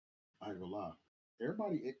 I ain't gonna lie.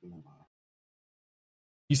 Everybody,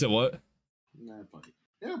 You said what? nah, fuck it.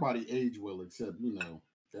 Everybody age well except them.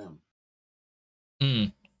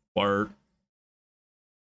 Word.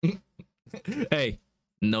 Hey,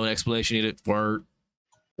 no explanation needed. Word.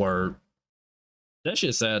 That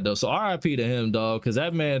shit's sad though. So RIP to him, dog, because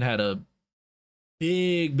that man had a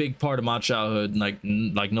big part of my childhood. Like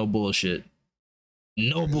no bullshit.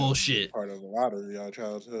 No bullshit. Part of a lot of y'all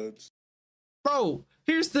childhoods. Bro,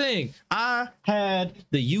 here's the thing. I had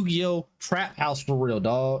the Yu-Gi-Oh! Trap house for real,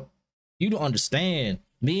 dog. You don't understand.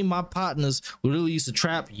 Me and my partners, we really used to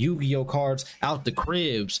trap Yu-Gi-Oh! Cards out the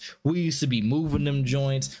cribs. We used to be moving them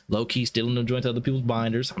joints, low-key stealing them joints out of other people's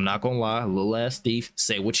binders. I'm not gonna lie, a little ass thief.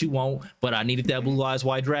 Say what you want, but I needed that Blue Eyes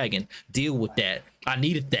White Dragon. Deal with that. I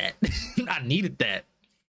needed that. I needed that.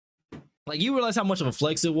 Like, you realize how much of a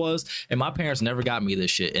flex it was? And my parents never got me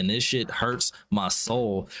this shit. And this shit hurts my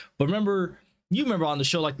soul. But you remember on the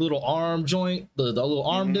show, like the little arm joint, the little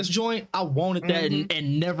arm disc joint? I wanted that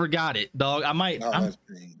and never got it, dog. I'm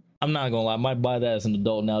not gonna lie, I might buy that as an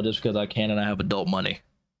adult now just because I can and I have adult money.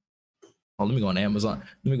 Oh, let me go on Amazon.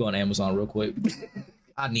 Let me go on Amazon real quick.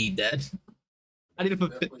 I need that. I need to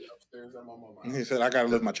put Upstairs at my mama. He said, I gotta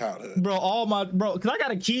live my childhood. bro, because I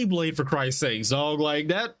got a Keyblade for Christ's sake, dog. Like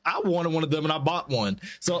that, I wanted one of them and I bought one.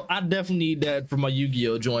 So I definitely need that for my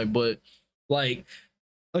Yu-Gi-Oh! Joint. But like,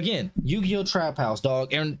 again, Yu-Gi-Oh! Trap House,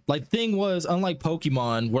 dog. And like, thing was, unlike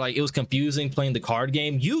Pokemon, where like it was confusing playing the card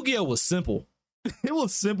game, Yu-Gi-Oh! Was simple. It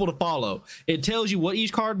was simple to follow. It tells you what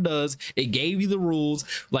each card does. It gave you the rules,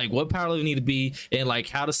 like what power level you need to be, and like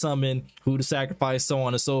how to summon, who to sacrifice, so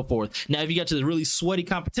on and so forth. Now, if you got to the really sweaty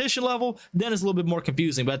competition level, then it's a little bit more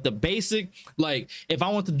confusing. But at the basic, like if I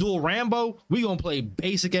want to duel Rambo, we gonna play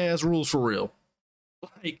basic ass rules for real.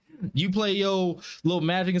 Like you play your little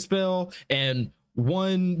magic and spell and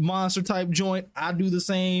one monster type joint, I do the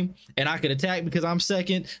same, and I can attack because I'm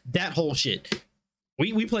second. That whole shit.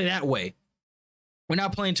 We play that way. We're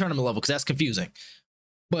not playing tournament level because that's confusing.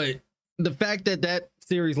 But the fact that that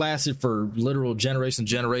series lasted for literal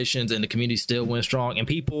generations and the community still went strong, and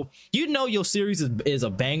people, you know, your series is a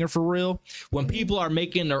banger for real when people are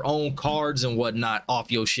making their own cards and whatnot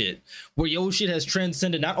off your shit, where your shit has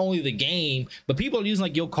transcended not only the game, but people are using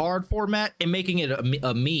like your card format and making it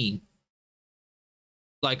a meme.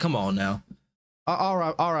 Like, come on now.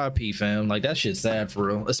 RIP, fam. Like, that shit's sad for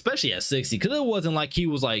real, especially at 60, because it wasn't like he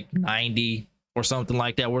was like 90 or something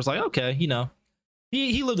like that, where it's like, okay, you know,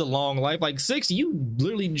 he lived a long life. Like 60, you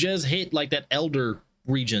literally just hit like that elder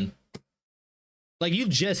region. Like, you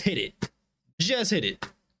just hit it. That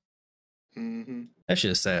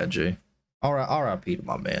shit's sad, G. RIP to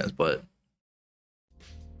my mans, but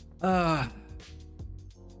I'm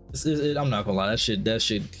not gonna lie, that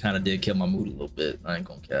shit kind of did kill my mood a little bit. I ain't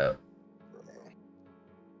gonna cap.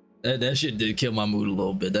 That shit did kill my mood a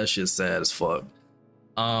little bit. That shit's sad as fuck.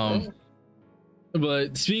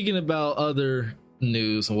 But speaking about other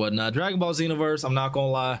news and whatnot, Dragon Ball Xenoverse, I'm not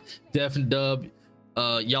gonna lie, Def and Dub,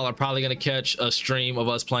 y'all are probably gonna catch a stream of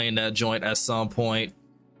us playing that joint at some point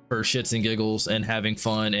for shits and giggles and having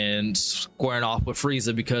fun and squaring off with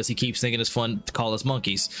Frieza because he keeps thinking it's fun to call us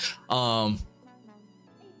monkeys. Now,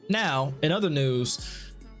 in other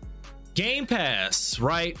news, Game Pass,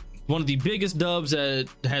 right? One of the biggest dubs that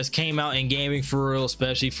has came out in gaming for real,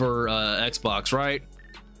 especially for Xbox, right?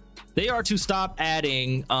 They are to stop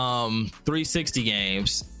adding 360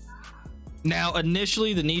 games. Now,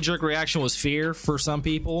 initially, the knee-jerk reaction was fear for some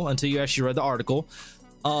people until you actually read the article.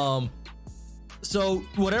 So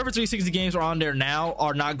whatever 360 games are on there now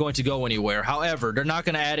are not going to go anywhere. However, they're not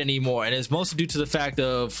going to add any more, and it's mostly due to the fact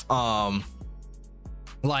of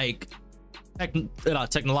like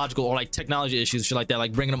technological or like technology issues, shit like that,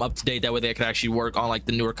 like bringing them up to date, that way they can actually work on like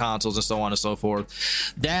the newer consoles and so on and so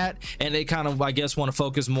forth. That, and they kind of, I guess, want to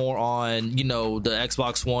focus more on, you know, the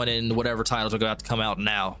Xbox One and whatever titles are going to have to come out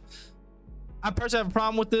now. I personally have a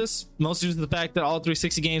problem with this, mostly due to the fact that all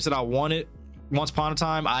 360 games that I wanted once upon a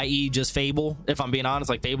time, i.e. just Fable, if I'm being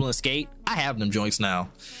honest, like Fable and Skate, I have them joints now,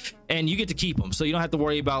 and you get to keep them, so you don't have to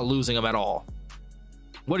worry about losing them at all.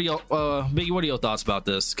 What are your Biggie, what are your thoughts about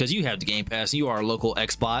this? Because you have the Game Pass and you are a local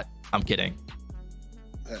Xbot. I'm kidding.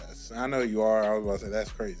 Yes, I know you are. I was about to say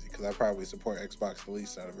that's crazy because I probably support Xbox the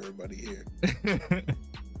least out of everybody here.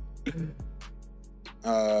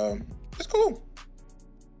 It's cool.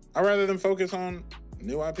 I'd rather than focus on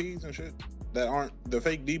new IPs and shit that aren't the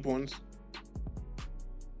fake deep ones.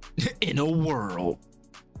 In a world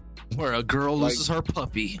where a girl loses her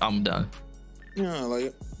puppy, I'm done. Yeah,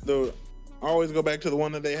 like I always go back to the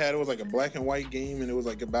one that they had. It was like a black and white game, and it was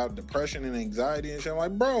like about depression and anxiety and shit. I'm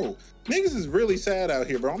like, bro, niggas is really sad out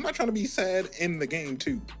here, bro. I'm not trying to be sad in the game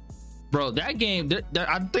too. Bro, that game,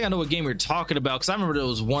 I think I know what game you're talking about, because I remember there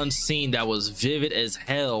was one scene that was vivid as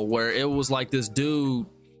hell where it was like this dude,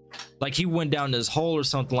 like he went down this hole or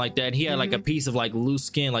something like that. And he had like a piece of like loose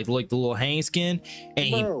skin, like the little hang skin, and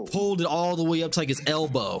he pulled it all the way up to like his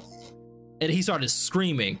elbow. And he started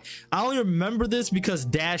screaming. I only remember this because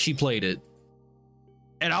Dashy played it.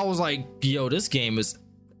 And I was like, yo, this game is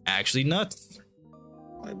actually nuts.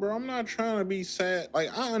 Like, bro, I'm not trying to be sad.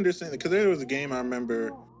 Like, I understand it, because there was a game I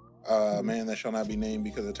remember, man that shall not be named,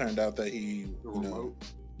 because it turned out that he, you know,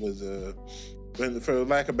 was for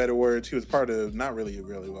lack of better words, he was part of, not really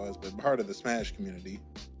was, but part of the Smash community,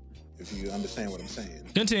 if you understand what I'm saying.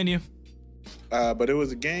 Continue. But it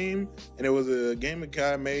was a game, and it was a game a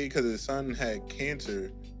guy made because his son had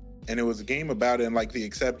cancer, and it was a game about it and like the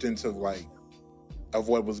acceptance of like of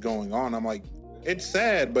what was going on. I'm like, it's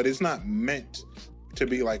sad, but it's not meant to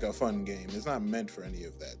be like a fun game. It's not meant for any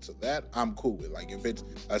of that. So that I'm cool with. Like, if it's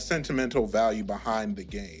a sentimental value behind the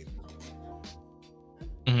game.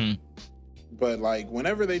 Mm-hmm. But like,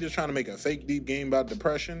 whenever they just trying to make a fake deep game about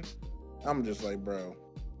depression, I'm just like, bro.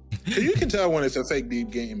 You can tell when it's a fake deep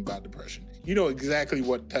game about depression. You know exactly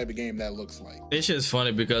what type of game that looks like. It's just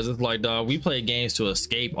funny because it's like, dog, we play games to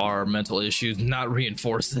escape our mental issues, not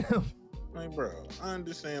reinforce them. Like, bro, I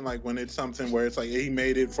understand like when it's something where it's like he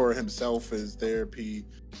made it for himself as therapy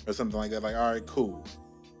or something like that. Like, all right, cool.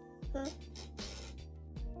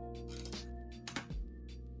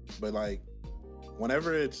 But like,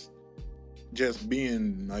 whenever it's just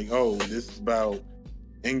being like, oh, this is about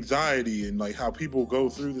anxiety and like how people go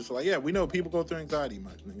through this. Like, yeah, we know people go through anxiety,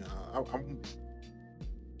 man. I'm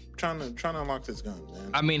trying to unlock this gun,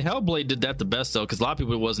 man. I mean, Hellblade did that the best though, because a lot of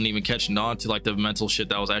people wasn't even catching on to like the mental shit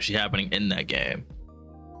that was actually happening in that game.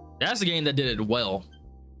 That's the game that did it well.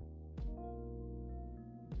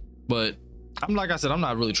 But I'm like I said, I'm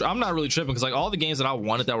not really tripping, because like all the games that I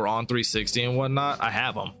wanted that were on 360 and whatnot, I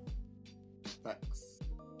have them. Facts.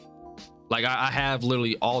 Like I have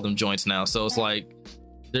literally all them joints now, so it's like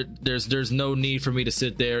there's no need for me to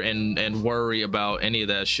sit there and worry about any of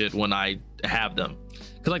that shit when I have them,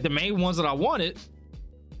 because like the main ones that I wanted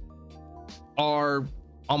are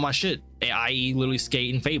on my shit, i.e. literally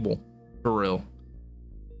Skate and Fable, for real.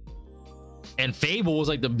 And Fable was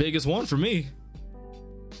like the biggest one for me,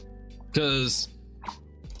 because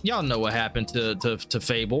y'all know what happened to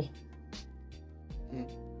Fable.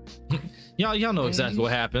 y'all know exactly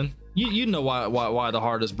what happened. You know why the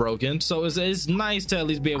heart is broken. So it's nice to at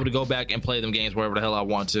least be able to go back and play them games wherever the hell I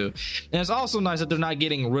want to. And it's also nice that they're not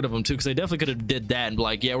getting rid of them too, because they definitely could have did that and be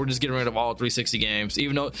like, yeah, we're just getting rid of all 360 games,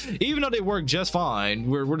 even though they work just fine.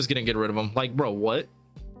 We're just gonna get rid of them. Like, bro, what?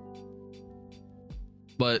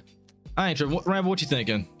 But I ain't sure. Rambo, what you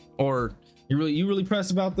thinking? Or you really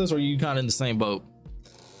pressed about this, or are you kind of in the same boat?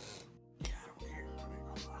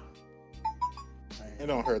 It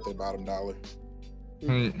don't hurt their bottom dollar.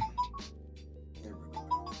 Mm.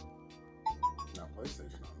 Now,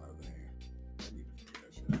 PlayStation on the other hand, they need to figure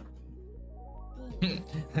that shit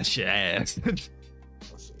out. That's your ass.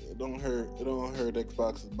 It don't hurt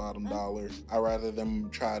Xbox's bottom dollar. I'd rather them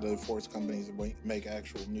try to force companies to make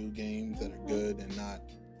actual new games that are good and not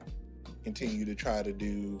continue to try to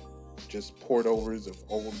do just port overs of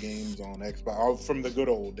old games on Xbox from the good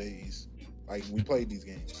old days. Like, we played these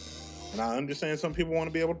games. And I understand some people want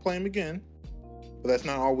to be able to play them again, but that's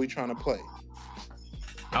not all we trying to play.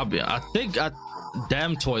 I think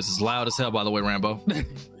damn toys is loud as hell, by the way, Rambo. Yeah,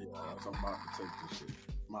 so I'm about to take this shit.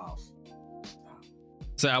 Miles.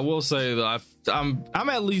 So I will say though, I'm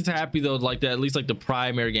at least happy though, like that at least like the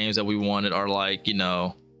primary games that we wanted are like, you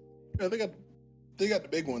know. Yeah, they got the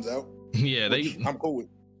big ones out. Yeah, I'm cool with.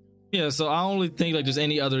 Yeah, so I only think like there's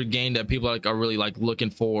any other game that people like are really like looking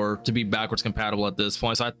for to be backwards compatible at this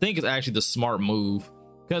point. So I think it's actually the smart move,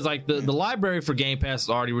 because like the library for Game Pass is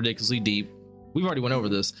already ridiculously deep. We've already went over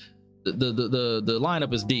this. The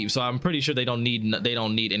lineup is deep, so I'm pretty sure they don't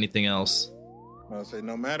need anything else. I'll say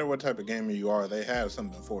no matter what type of gamer you are, they have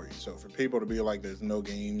something for you. So for people to be like there's no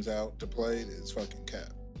games out to play, it's fucking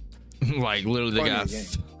cap. Like literally they got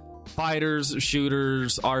fighters,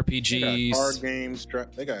 shooters, RPGs, they got card games,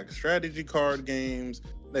 they got strategy card games,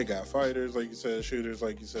 they got fighters like you said, shooters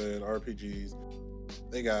like you said, RPGs,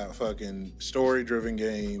 they got fucking story driven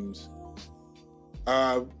games.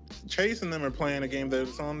 Chase and them are playing a game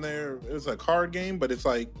that's on there. It's a card game, but it's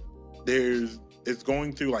like it's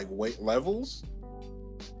going through like weight levels,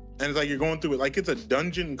 and it's like you're going through it like it's a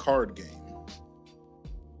dungeon card game.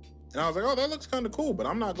 And I was like, oh, that looks kind of cool, but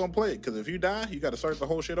I'm not gonna play it because if you die, you got to start the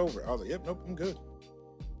whole shit over. I was like, yep, nope, I'm good.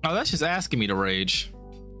 Oh, that's just asking me to rage.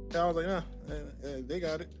 Yeah, I was like, nah, they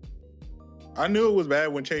got it. I knew it was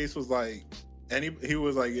bad when Chase was like, he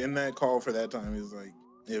was like in that call for that time. He was like,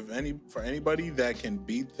 for anybody that can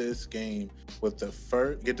beat this game with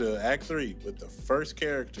get to Act 3 with the first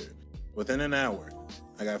character within an hour,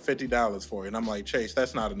 I got $50 for it. And I'm like, Chase,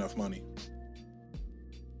 that's not enough money.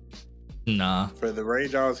 Nah. For the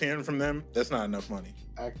rage I was hearing from them, that's not enough money.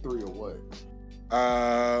 Act 3 or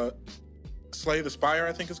what? Slay the Spire,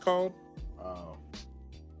 I think it's called. Oh.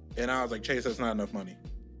 And I was like, Chase, that's not enough money.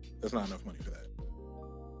 That's not enough money for that.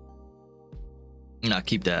 Nah,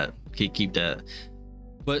 keep that. Keep that.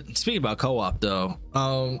 But speaking about co-op though,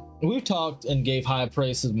 we've talked and gave high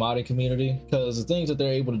praise to the modding community because the things that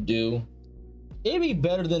they're able to do, it'd be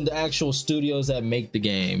better than the actual studios that make the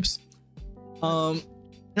games. And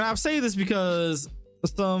I say this because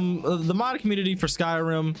the modding community for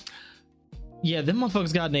Skyrim, yeah, them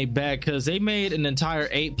motherfuckers got in a bag because they made an entire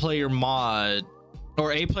 8-player mod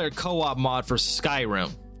or 8-player co-op mod for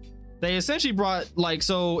Skyrim. They essentially brought, like,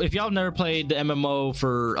 so if y'all never played the MMO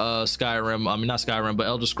for Skyrim, I mean not Skyrim, but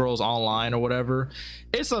Elder Scrolls Online or whatever,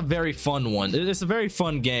 it's a very fun one. It's a very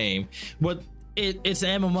fun game, but it's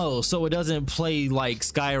an MMO, so it doesn't play like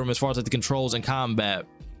Skyrim as far as like the controls and combat.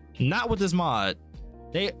 Not with this mod.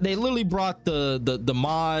 They literally brought the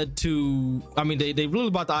mod to, I mean they really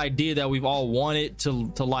brought the idea that we've all wanted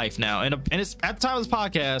to life now, and it's at the time of this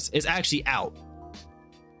podcast, it's actually out.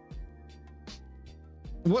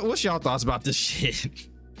 What's y'all thoughts about this shit?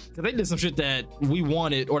 Because they did some shit that we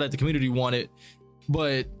wanted or that the community wanted,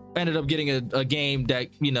 but ended up getting a game that,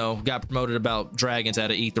 you know, got promoted about dragons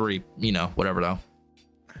at an E3, you know, whatever though.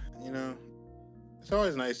 You know, it's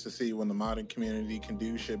always nice to see when the modding community can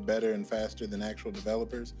do shit better and faster than actual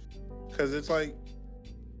developers, because it's like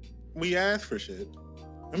we ask for shit.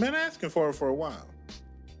 I've been asking for it for a while.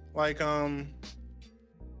 Like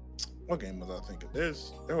what game was I thinking?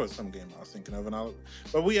 There was some game I was thinking of,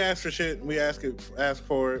 but we ask for shit. We ask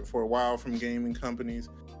for it for a while from gaming companies,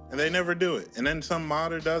 and they never do it. And then some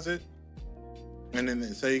modder does it, and then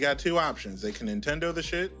so you got two options: they can Nintendo the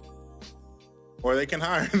shit, or they can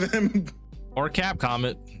hire them, or Capcom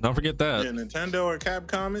it. Don't forget that. Yeah, Nintendo or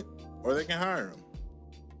Capcom it, or they can hire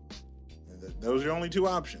them. Those are the only two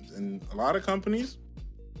options, and a lot of companies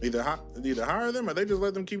either hire them or they just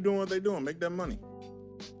let them keep doing what they do and make that money.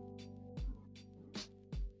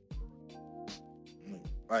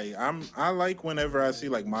 Like I like whenever I see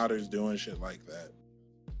like modders doing shit like that.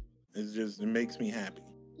 It makes me happy.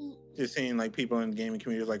 Just seeing like people in the gaming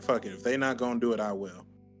community is like, fuck it, if they not gonna do it, I will.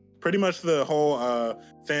 Pretty much the whole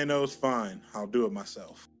Thanos, fine, I'll do it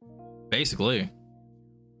myself. Basically.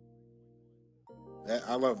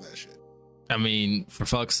 I love that shit. I mean, for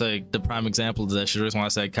fuck's sake, the prime example of that shit, the reason why I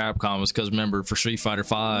said Capcom was because remember for Street Fighter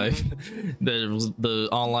 5, the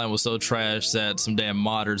online was so trash that some damn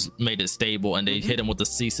modders made it stable and they hit him with a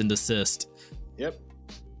cease and desist. Yep.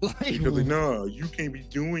 Because like, no, you can't be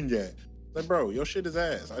doing that. Like, bro, your shit is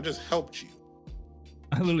ass. I just helped you.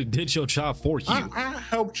 I literally did your job for you. I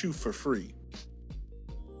helped you for free.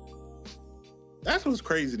 That's what's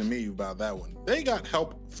crazy to me about that one. They got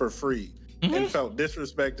help for free. And felt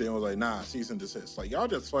disrespected and was like, nah, cease and desist. Like, y'all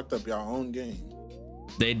just fucked up y'all own game.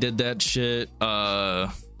 They did that shit.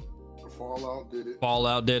 Fallout did it.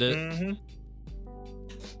 Fallout did it. Mm-hmm.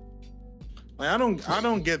 Like, I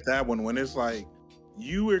don't get that one when it's like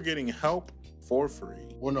you were getting help for free.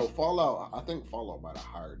 Well, no, Fallout. I think Fallout might have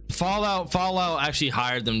hired. Fallout actually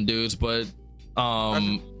hired them dudes, but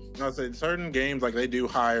I say certain games like they do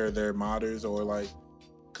hire their modders, or like,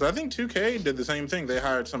 because I think 2K did the same thing. They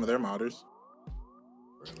hired some of their modders.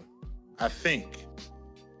 Really? I think.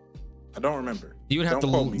 I don't remember. You would have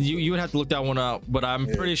you would have to look that one up, but I'm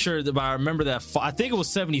pretty sure that I remember that. I think it was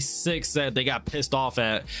 76 that they got pissed off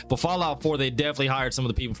at, but Fallout 4 they definitely hired some of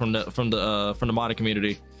the people from the modding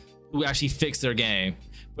community who actually fixed their game.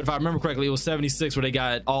 But if I remember correctly, it was 76 where they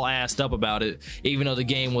got all assed up about it, even though the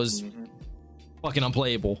game was fucking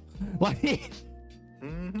unplayable. Like,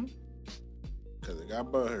 because it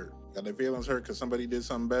got butthurt, got their feelings hurt because somebody did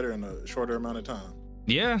something better in a shorter amount of time.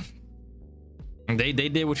 Yeah. They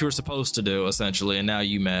did what you were supposed to do, essentially, and now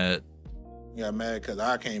you mad. You got mad because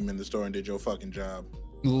I came in the store and did your fucking job.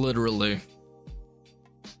 Literally.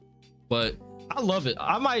 But I love it.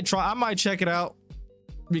 I might check it out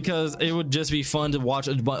because it would just be fun to watch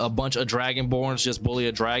a bunch of Dragonborns just bully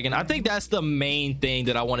a dragon. I think that's the main thing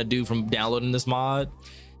that I want to do from downloading this mod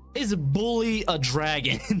is bully a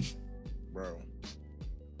dragon. Bro,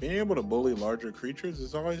 being able to bully larger creatures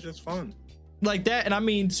is always just fun. like that. And I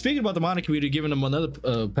mean, speaking about the modding community, giving them another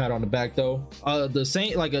pat on the back though. The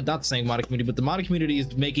same, like not the same modding community, but the modding community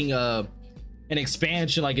is making an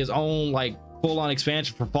expansion, like its own like full-on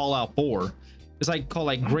expansion for Fallout 4. It's like called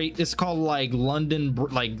like Great. It's called like London,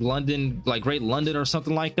 like Great London or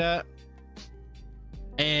something like that.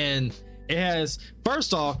 And it has,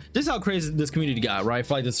 first off, this is how crazy this community got, right?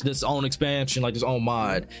 For like this own expansion, like this own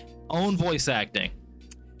mod, own voice acting,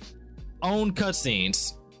 own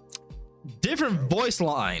cutscenes, different voice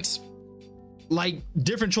lines, like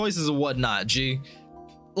different choices and whatnot. G,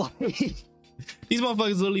 like these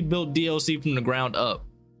motherfuckers literally built DLC from the ground up,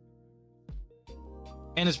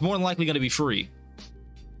 and it's more than likely going to be free.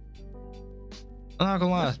 I'm not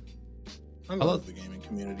gonna lie. I love the gaming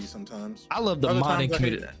community sometimes. I love the modding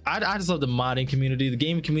community. I just love the modding community. The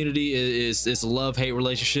gaming community is a love-hate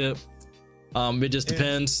relationship. It just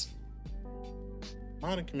depends.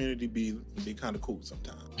 Modding community be kind of cool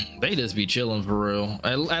sometimes. They just be chilling for real.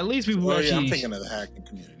 At least people actually. I'm thinking of the hacking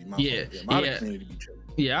community. Modding community be chilling.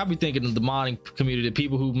 Yeah, I'll be thinking of the modding community, the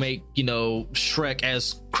people who make, you know, Shrek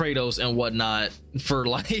as Kratos and whatnot for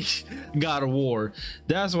like God of War.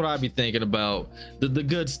 That's what I'd be thinking about. The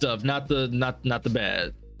good stuff, not the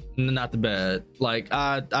bad. Not the bad. Like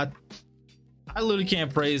I literally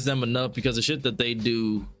can't praise them enough because the shit that they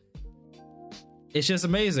do, it's just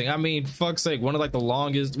amazing. I mean, fuck's sake, one of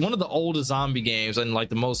the oldest zombie games and like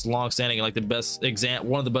the most long-standing, like the best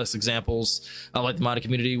one of the best examples of like the modding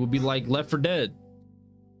community would be like Left 4 Dead.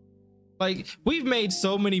 Like, we've made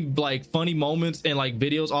so many like funny moments and like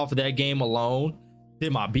videos off of that game alone.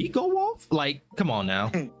 Did my beat go off? Like, come on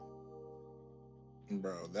now.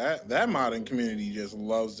 Bro, that modding community just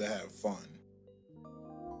loves to have fun.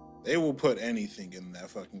 They will put anything in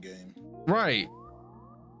that fucking game. Right.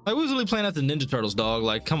 Like, we was really playing at the Ninja Turtles, dog.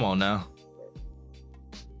 Like, come on now.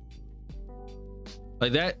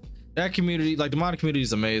 Like that community, like the modding community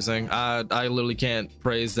is amazing. I literally can't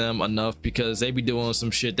praise them enough because they be doing some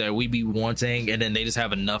shit that we be wanting and then they just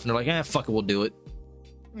have enough and they're like, fuck it, we'll do it.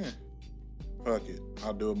 Yeah. Fuck it,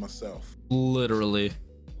 I'll do it myself. Literally.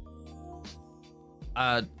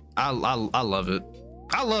 I love it.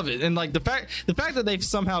 I love it. And like the fact that they've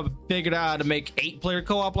somehow figured out how to make 8-player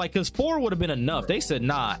co-op, like, because 4 would have been enough. They said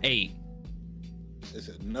nah, 8. They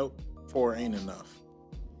said nope, 4 ain't enough.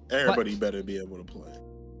 Everybody better be able to play.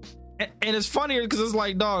 And it's funnier because it's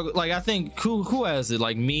like, dog, like I think who has it?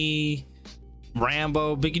 Like me,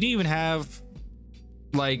 Rambo, Biggie. Do you even have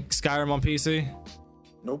like Skyrim on PC?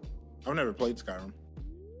 Nope, I've never played Skyrim.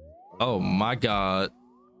 Oh my god.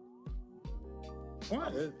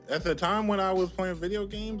 What? At the time when I was playing video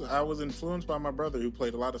games, I was influenced by my brother who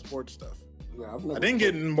played a lot of sports stuff. Yeah, I didn't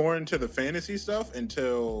get more into the fantasy stuff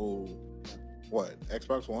until what?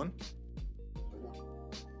 Xbox One?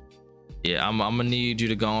 Yeah, I'm gonna need you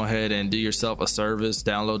to go ahead and do yourself a service,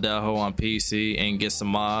 download that hoe on PC and get some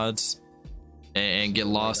mods and get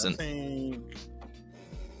lost in.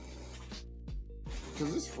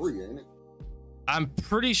 Because it's free, ain't it? I'm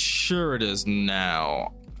pretty sure it is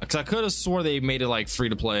now. Because I could have swore they made it like free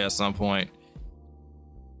to play at some point.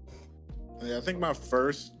 Yeah, I think my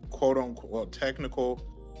first quote unquote technical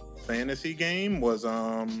fantasy game was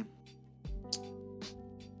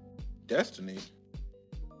Destiny.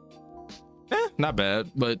 Not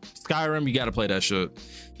bad, but Skyrim, you gotta play that shit.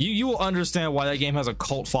 You will understand why that game has a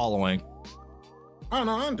cult following. I don't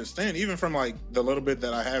know, I understand. Even from like the little bit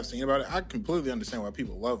that I have seen about it, I completely understand why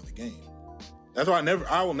people love the game. That's why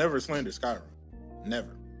I will never slander Skyrim.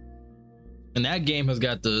 Never. And that game has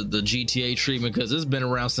got the GTA treatment because it's been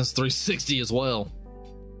around since 360 as well.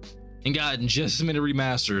 And gotten just as many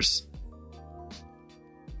remasters.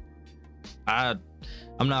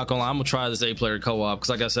 I'm not gonna lie, I'm gonna try this 8-player co-op because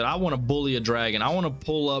like I said, I want to bully a dragon. I want to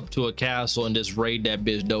pull up to a castle and just raid that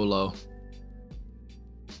bitch dolo.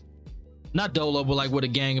 Not dolo, but like with a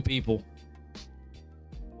gang of people.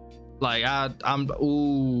 Like I'm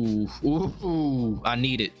I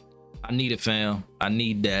need it, fam. I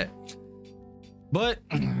need that. But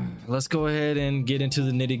let's go ahead and get into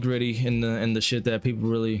the nitty gritty and the shit that people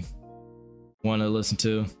really want to listen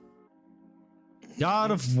to.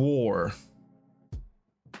 God of War.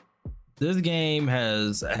 This game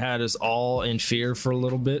has had us all in fear for a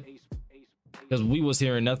little bit because we was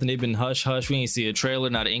hearing nothing. They've been hush hush. We ain't see a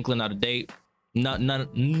trailer, not an inkling, not a date, none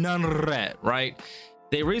of that. Right?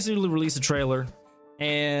 They recently released a trailer,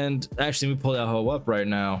 and actually, let me pull that hoe up right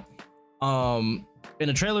now. In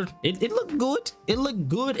the trailer, it looked good. It looked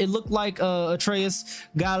good. It looked like Atreus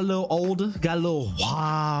got a little older, got a little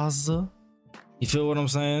wiser. You feel what I'm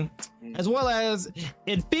saying? As well as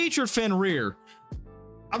it featured Fenrir.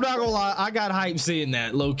 I'm not gonna lie, I got hype seeing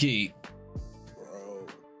that, low key. Bro,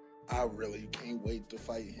 I really can't wait to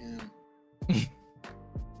fight him.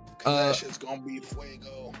 That shit's gonna be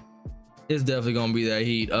fuego. It's definitely gonna be that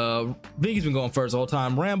heat. Biggie's been going first all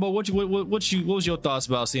time. Rambo, what was your thoughts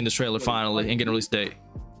about seeing this trailer finally and getting a release date?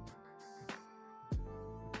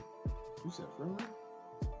 You said Fenrir?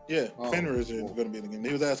 Yeah, Oh, Fenrir is cool. gonna be the game.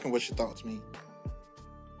 He was asking what your thoughts mean.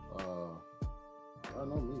 I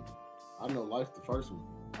know me. I know Life, the first one.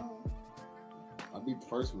 I beat the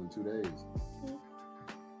first one in 2 days.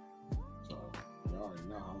 So you already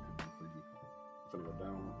know how I'm gonna do for you.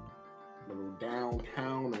 I'm gonna go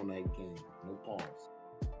downtown on that game. No pause.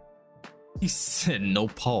 He said no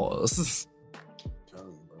pause. I'm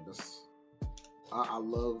telling you, bro. I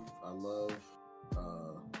love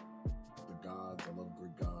the gods. I love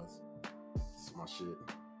Greek gods. This is my shit.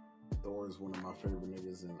 Thor is one of my favorite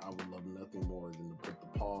niggas, and I would love nothing more than to put the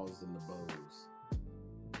paws and the bows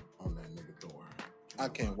on that nigga Thor. I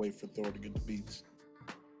can't wait for Thor to get the beats.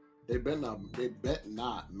 They bet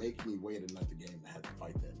not make me wait another game to have to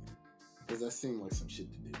fight that nigga. Because that seemed like some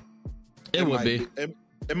shit to do. It would might be.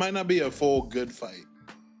 It might not be a full good fight.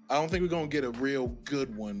 I don't think we're gonna get a real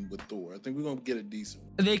good one with Thor. I think we're gonna get a decent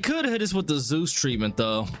one. They could hit us with the Zeus treatment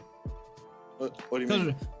though. What do you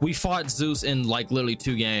mean? We fought Zeus in like literally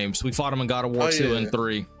 2 games. We fought him in God of War 2 and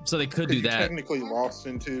 3. So they could do You that. technically lost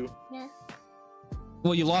in 2.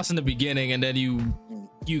 Well, you lost in the beginning and then you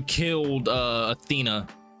killed Athena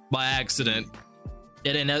by accident.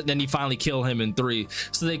 And then you finally kill him in 3.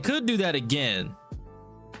 So they could do that again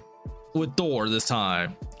with Thor this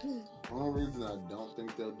time. The only reason I don't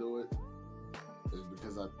think they'll do it is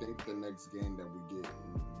because I think the next game that we get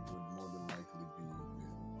would more than likely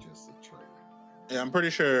be just a trailer. Yeah, I'm pretty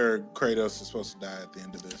sure Kratos is supposed to die at the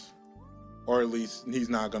end of this. Or at least he's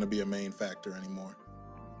not going to be a main factor anymore.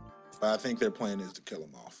 But I think their plan is to kill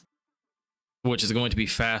him off. Which is going to be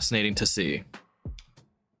fascinating to see.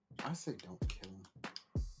 I say don't kill him.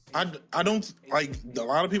 I don't, like, a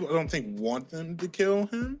lot of people I don't think want them to kill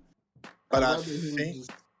him. But I I'd rather him think...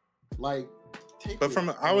 just, like, But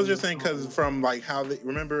I was just saying because from like how they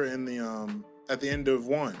remember in the at the end of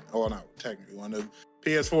 1, oh not technically 1 of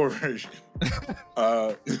PS4 version,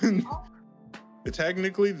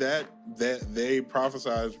 technically that they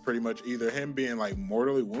prophesized pretty much either him being like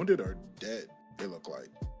mortally wounded or dead. It looked like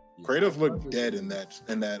Kratos looked dead in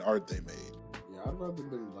that art they made. Yeah, I'd rather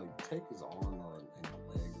them like take his arm or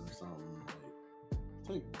a leg or something.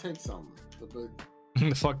 Like take something. But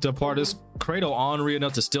The fucked up part is Kratos ornery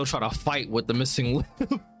enough to still try to fight with the missing limb.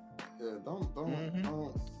 yeah, don't.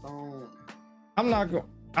 I'm not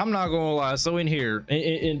gonna lie. So in here,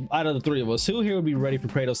 in out of the 3 of us, who here would be ready for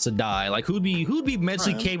Kratos to die? Like who'd be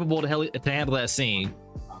mentally capable to handle that scene?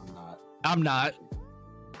 I'm not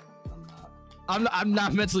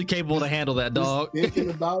mentally capable to handle that, dog.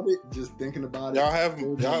 Just thinking about it. Y'all have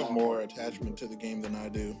more attachment to the game than I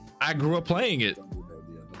do. I grew up playing it. Don't do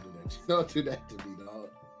that. Don't do that to me, dog.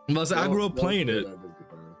 I grew up playing it.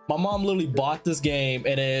 My mom literally bought this game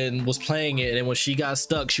and then was playing it, and then when she got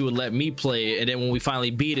stuck, she would let me play it, and then when we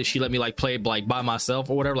finally beat it, she let me like play it like by myself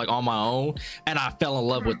or whatever, like on my own, and I fell in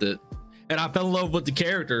love with it. And I fell in love with the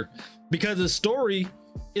character because the story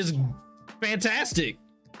is fantastic.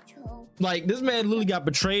 Like this man literally got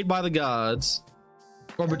betrayed by the gods,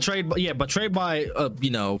 or betrayed by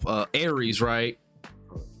Ares, right?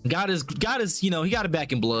 God is, he got it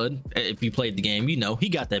back in blood. If you played the game, he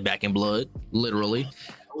got that back in blood, literally.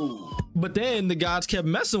 Ooh. But then the gods kept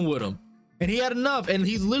messing with him, and he had enough, and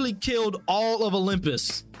he's literally killed all of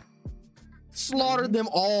Olympus, slaughtered them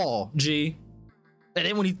all. And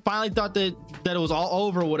then when he finally thought that it was all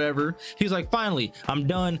over or whatever, he was like, finally, I'm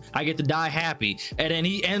done. I get to die happy. And then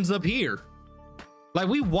he ends up here. Like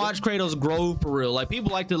we watch Kratos grow for real. Like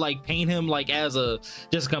people like to like paint him like as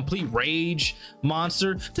just a complete rage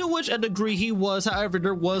monster, to which a degree he was. However,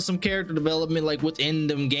 there was some character development like within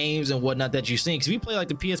them games and whatnot that you seen. Because if you play like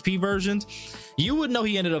the PSP versions, you would know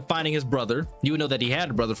he ended up finding his brother. You would know that he had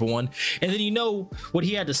a brother for one, and then you know what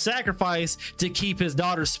he had to sacrifice to keep his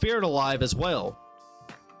daughter's spirit alive as well.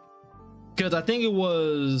 Because I think it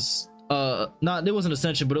was it wasn't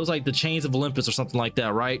Ascension, but it was like the Chains of Olympus or something like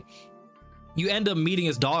that, right? You end up meeting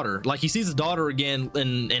his daughter, like he sees his daughter again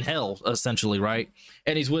in hell, essentially, right?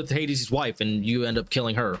 And he's with Hades' wife, and you end up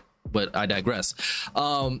killing her. But I digress.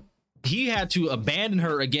 He had to abandon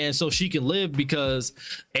her again so she can live because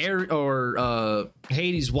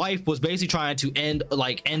Hades' wife was basically trying to end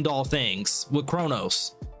all things with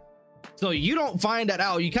Kronos. So you don't find that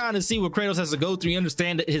out. You kind of see what Kratos has to go through. You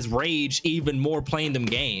understand his rage even more playing them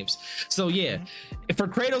games. So yeah, for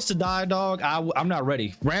Kratos to die, dog, I'm not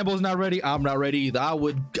ready. Rambo's not ready. I'm not ready either.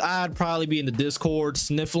 I'd probably be in the Discord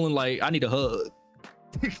sniffling like I need a hug.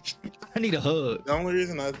 I need a hug. The only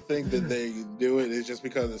reason I think that they do it is just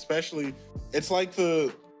because, especially, it's like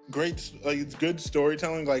the great, like it's good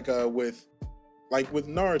storytelling. Like with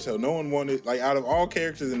Naruto, no one wanted, like, out of all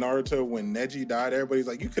characters in Naruto, when Neji died, everybody's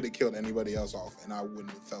like, you could have killed anybody else off, and I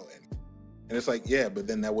wouldn't have felt any. And it's like, yeah, but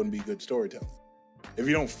then that wouldn't be good storytelling. If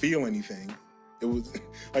you don't feel anything, it was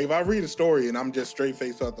like if I read a story and I'm just straight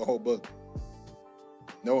faced throughout the whole book,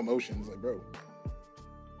 no emotions, like, bro.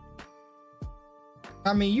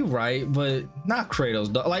 I mean, you're right, but not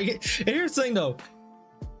Kratos. Like, and here's the thing, though.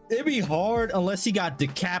 It'd be hard unless he got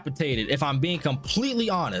decapitated, if I'm being completely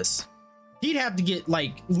honest. He'd have to get,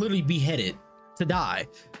 like, literally beheaded to die.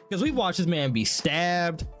 Because we've watched this man be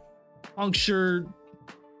stabbed, punctured,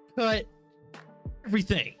 cut,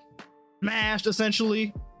 everything. Smashed,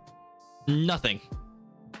 essentially. Nothing.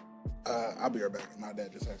 I'll be right back. My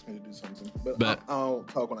dad just asked me to do something, but Bet. I'll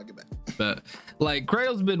talk when I get back. But like,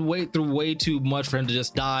 Kratos been through way too much for him to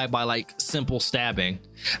just die by like simple stabbing.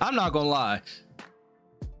 I'm not gonna lie.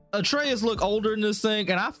 Atreus look older in this thing,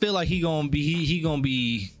 and I feel like he gonna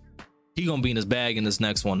be in his bag in this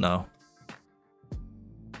next one though,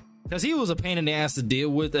 because he was a pain in the ass to deal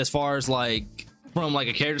with as far as like from like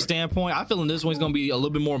a character standpoint. I feel in this one he's gonna be a little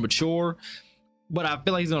bit more mature. But I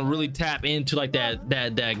feel like he's gonna really tap into like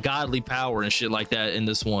that godly power and shit like that in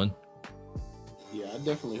this one. Yeah, I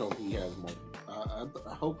definitely hope he has more.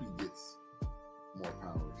 I hope he gets more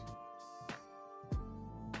powers.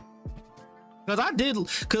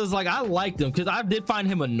 Because I liked him, because I did find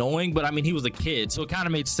him annoying, but I mean he was a kid, so it kind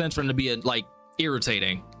of made sense for him to be like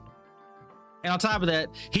irritating. And on top of that,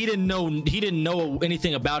 he didn't know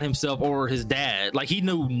anything about himself or his dad. Like, he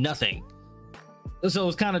knew nothing. So it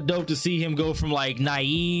was kind of dope to see him go from like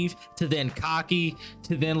naive to then cocky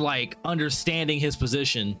to then like understanding his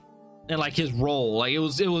position and like his role. Like, it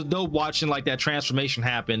was dope watching like that transformation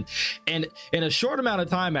happen. And in a short amount of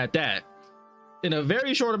time at that, in a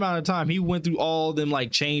very short amount of time, he went through all them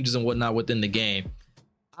like changes and whatnot within the game.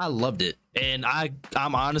 I loved it. And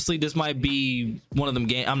I'm honestly, this might be one of them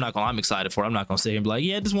games. I'm excited for it. I'm not gonna sit here and be like,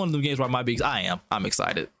 yeah, this is one of them games where I might be. I'm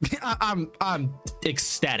excited. I'm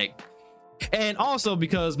ecstatic. And also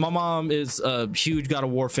because my mom is a huge God of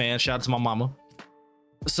War fan. Shout out to my mama.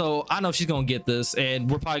 So I know she's gonna get this, and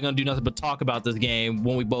we're probably gonna do nothing but talk about this game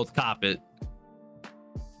when we both cop it.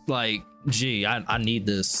 Like, gee, I need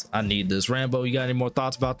this. I need this. Rambo, you got any more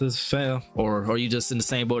thoughts about this, fam? Or are you just in the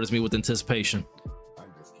same boat as me with anticipation? I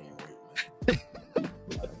just can't wait.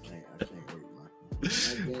 I can't wait.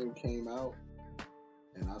 When that game came out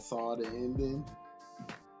and I saw the ending,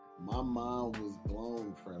 my mind was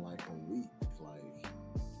blown for like a week. Like,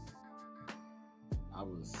 I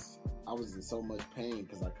was in so much pain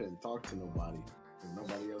because I couldn't talk to nobody because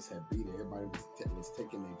nobody else had beat it. Everybody was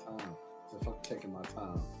taking their time. So fuck taking my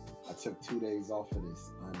time. I took 2 days off of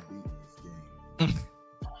this. I'm beating this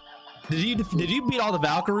game. Did you beat all the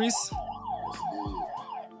Valkyries? Yes,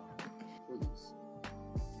 please.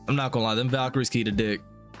 I'm not gonna lie, them Valkyries key to dick.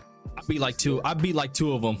 I beat like two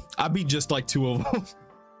of them. I beat just like 2 of them.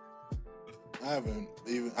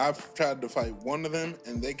 I've tried to fight one of them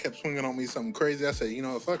and they kept swinging on me something crazy. I said, you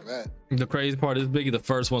know what, fuck that. The crazy part is, Biggie, the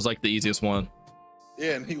first one's like the easiest one.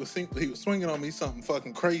 Yeah, and he was swinging on me something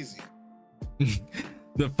fucking crazy.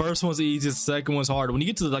 The first one's the easiest, the second one's hard. When you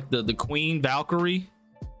get to like the Queen Valkyrie,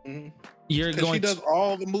 you're going. She does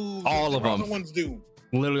all the moves. All of them. The ones do.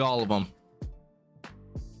 Literally all of them.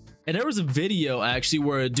 And there was a video actually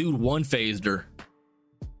where a dude one-phased her.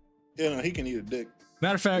 Yeah, no, he can eat a dick.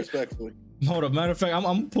 Matter of fact, respectfully. Hold up. Matter of fact, I'm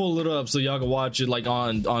gonna pull it up so y'all can watch it like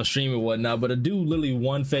on stream and whatnot. But a dude literally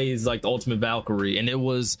one-phased like the Ultimate Valkyrie, and it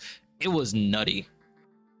was nutty.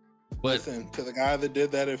 But listen, to the guy that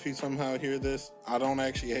did that, if you somehow hear this, I don't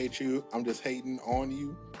actually hate you. I'm just hating on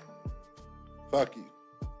you. Fuck you.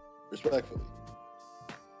 Respectfully.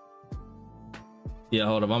 Yeah,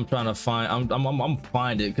 hold up. I'm trying to find. I'm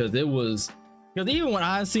find it because even when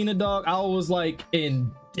I seen it, dog, I was like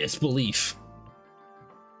in disbelief.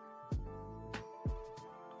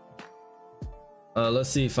 Let's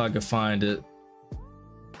see if I can find it.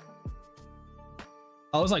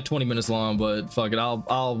 Oh, it's like 20 minutes long, but fuck it.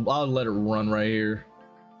 I'll let it run right here.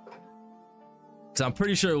 So I'm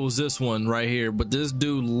pretty sure it was this one right here, but this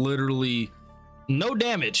dude literally no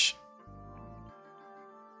damage.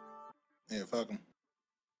 Yeah, fuck him.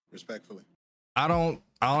 Respectfully. I don't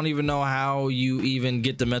even know how you even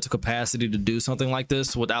get the mental capacity to do something like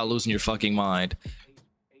this without losing your fucking mind.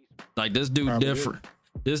 Like, this dude different.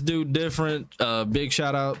 This dude different. Big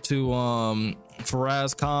shout out to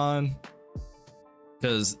Faraz Khan.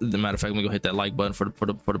 Because, as a matter of fact, let me go hit that like button for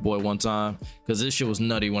the boy one time. Because this shit was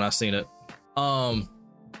nutty when I seen it.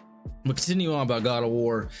 But continuing on about God of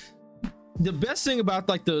War, the best thing about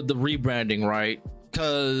like the rebranding, right?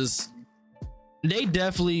 Because they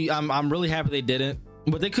definitely, I'm really happy they didn't,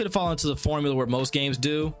 but they could have fallen into the formula where most games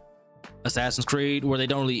do, Assassin's Creed, where they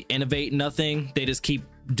don't really innovate nothing, they just keep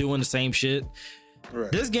doing the same shit.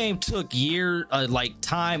 Right. This game took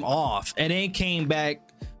time off and then came back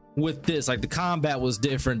with this. Like the combat was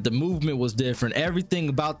different, the movement was different, everything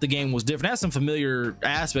about the game was different. It had some familiar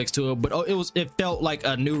aspects to it, but it felt like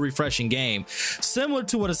a new, refreshing game, similar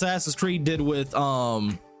to what Assassin's Creed did with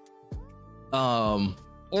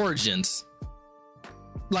Origins.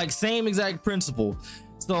 Like same exact principle.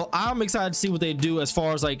 So I'm excited to see what they do as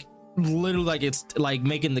far as like literally like it's like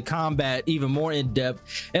making the combat even more in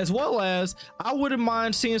depth, as well as I wouldn't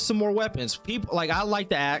mind seeing some more weapons. People like, I like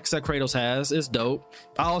the axe that Kratos has, it's dope.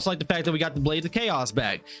 I also like the fact that we got the Blades of Chaos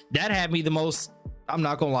back. That had me the most, I'm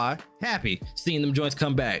not gonna lie, happy seeing them joints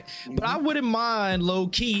come back. But I wouldn't mind low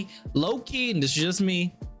key, and this is just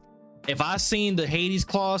me, if I seen the Hades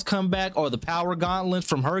claws come back or the power gauntlet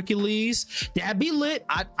from Hercules, that'd be lit.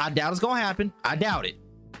 I doubt it's gonna happen, I doubt it.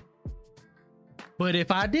 But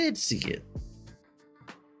if I did see it,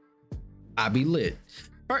 I'd be lit.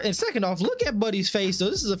 All right, and second off, look at Buddy's face. So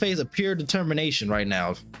this is a face of pure determination right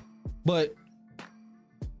now. But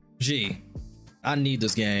gee, I need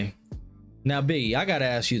this game. Now, B, I gotta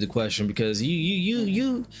ask you the question, because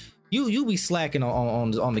you be slacking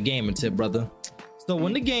on the gaming tip, brother. So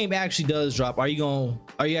when the game actually does drop, are you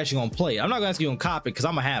actually gonna play it? I'm not gonna ask you to cop it because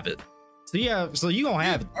I'm gonna have it. So yeah, so you gonna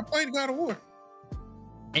have it. I played God of War.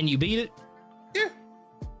 And you beat it? Yeah.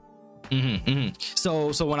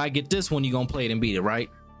 So when I get this one, you gonna play it and beat it, right?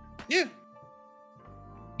 Yeah.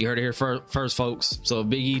 You heard it here first, folks. So if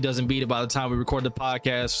Big E doesn't beat it by the time we record the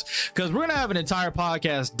podcast, because we're gonna have an entire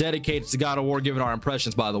podcast dedicated to God of War, giving our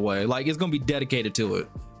impressions, by the way. Like, it's gonna be dedicated to it.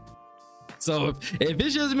 So if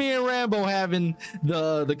it's just me and Rambo having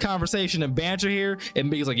the conversation and banter here,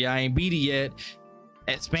 and Biggie's like, yeah, I ain't beat it yet,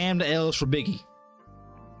 and spam the L's for Biggie.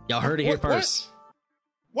 Y'all heard it here first.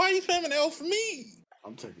 Why are you spamming L for me?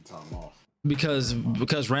 I'm taking time off. Because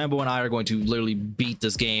Rambo and I are going to literally beat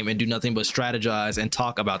this game and do nothing but strategize and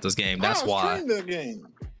talk about this game. That's why. Stream the game.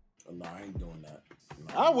 No, I ain't doing that.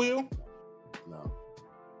 No, I will. No,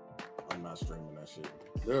 I'm not streaming that shit.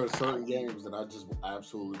 There are certain games that I just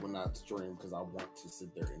absolutely will not stream because I want to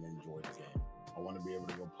sit there and enjoy the game. I want to be able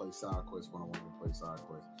to go play side quests when I want to go play side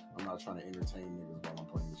quests. I'm not trying to entertain niggas while I'm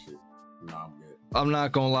playing this shit. No, I'm good. I'm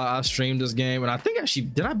not gonna lie, I streamed this game and I think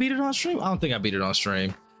did I beat it on stream? I don't think I beat it on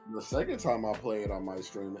stream. The second time I play it, I might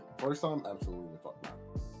stream it. First time, absolutely fuck not.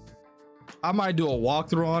 I might do a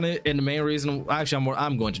walkthrough on it, and the main reason, actually,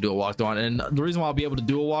 I'm going to do a walkthrough on it, and the reason why I'll be able to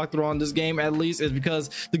do a walkthrough on this game at least is because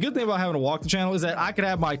the good thing about having a walkthrough channel is that I could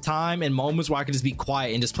have my time and moments where I can just be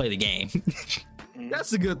quiet and just play the game. That's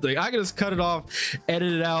the good thing. I can just cut it off,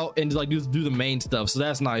 edit it out, and just like do the main stuff. So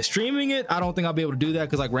that's nice. Streaming it, I don't think I'll be able to do that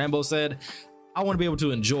because, like Rambo said, I want to be able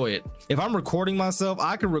to enjoy it. If I'm recording myself,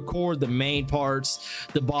 I can record the main parts,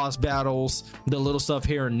 the boss battles, the little stuff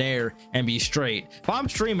here and there, and be straight. If I'm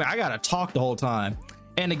streaming, I gotta talk the whole time.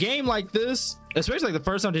 And a game like this, especially like the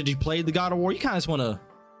first time that you played the God of War, you kind of just want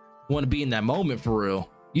to be in that moment for real.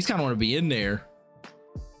 You just kind of want to be in there.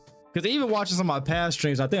 Because even watching some of my past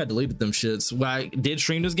streams, I think I deleted them shits. When I did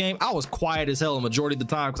stream this game, I was quiet as hell the majority of the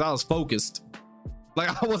time because I was focused.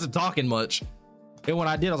 Like, I wasn't talking much. And when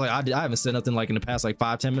I did, I was like, I haven't said nothing like in the past like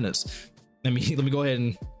 5-10 minutes. Let me go ahead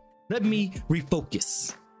and let me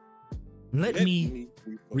refocus. Let me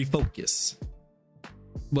refocus.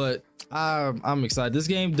 But I'm excited. This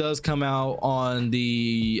game does come out on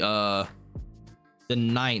the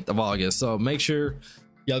 9th of August. So make sure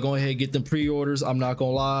y'all go ahead and get them pre-orders. I'm not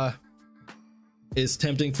gonna lie, it's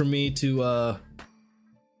tempting for me to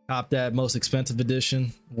cop that most expensive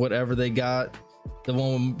edition, whatever they got. The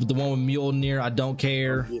one with Mjolnir, I don't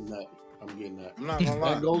care. I'm getting that. I'm not gonna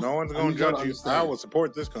lie. No one's gonna judge you. I will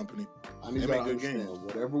support this company. I need to understand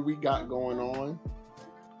whatever we got going on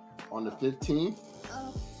the 15th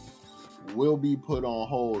will be put on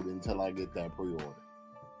hold until I get that pre-order.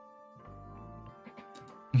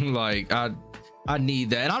 Like I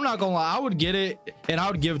need that, and I'm not gonna lie, I would get it and I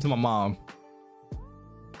would give it to my mom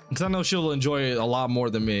because I know she'll enjoy it a lot more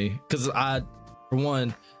than me. Because for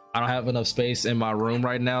one, I don't have enough space in my room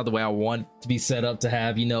right now the way I want to be set up to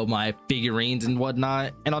have, you know, my figurines and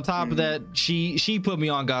whatnot. And on top of that, she put me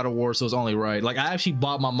on God of War, so it's only right. Like, I actually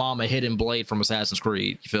bought my mom a hidden blade from Assassin's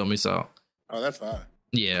Creed. You feel me? So that's fine.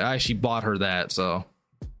 Yeah, I actually bought her that, so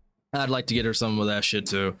I'd like to get her some of that shit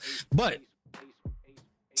too. But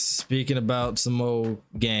speaking about some old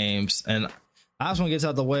games, and I just want to get this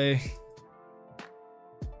out the way,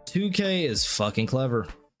 2K is fucking clever.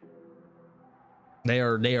 They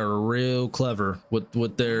are real clever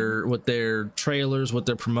with their trailers, what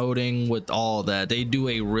they're promoting, with all that. They do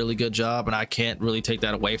a really good job, and I can't really take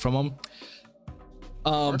that away from them.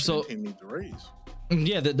 So team needs a raise.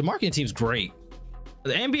 Yeah, the marketing team's great.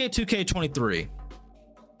 The NBA 2K23,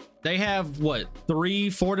 they have what,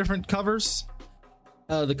 3-4 different covers.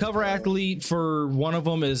 The cover athlete for one of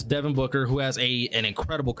them is Devin Booker, who has an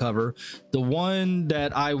incredible cover. The one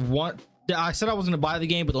that I said I was going to buy the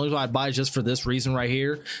game, but the only reason I'd buy is just for this reason right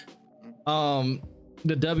here. The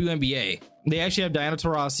WNBA. They actually have Diana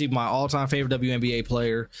Taurasi, my all-time favorite WNBA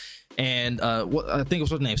player, and what I think it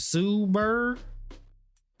was her name, Sue Bird.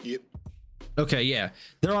 Yep. Okay, yeah,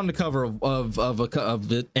 they're on the cover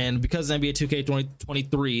of it, and because NBA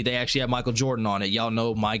 2K23, they actually have Michael Jordan on it. Y'all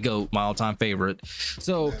know my GOAT, my all-time favorite.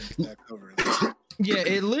 So That cover. yeah,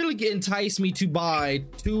 it literally enticed me to buy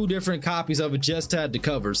 2 different copies of it just to have the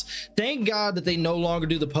covers. Thank God that they no longer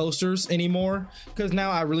do the posters anymore, because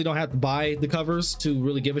now I really don't have to buy the covers to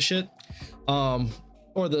really give a shit, or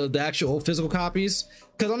the actual physical copies.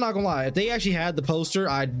 Because I'm not gonna lie, if they actually had the poster,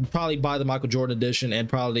 I'd probably buy the Michael Jordan edition and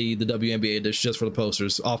probably the WNBA edition just for the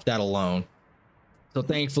posters off that alone. So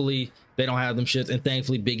thankfully they don't have them shits, and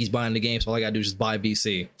thankfully Biggie's buying the game, so all I gotta do is just buy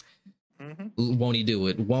BC. Won't he do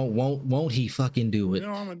it? Won't he fucking do it? You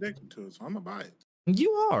know, I'm addicted to it, so I'm gonna buy it.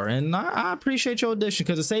 You are, and I appreciate your addition,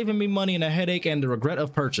 because it's saving me money and a headache and the regret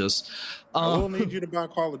of purchase. I will need you to buy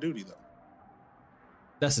Call of Duty though.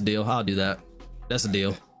 That's a deal. I'll do that. That's a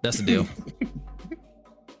deal. That's a deal.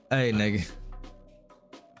 Hey nigga.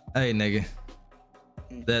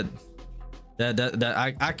 That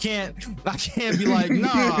I can't be like,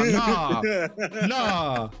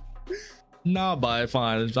 nah, buy it,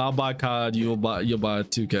 fine. I'll buy COD, you'll buy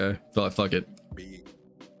 2K. Fuck it.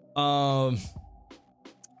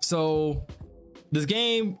 So this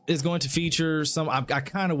game is going to feature some, I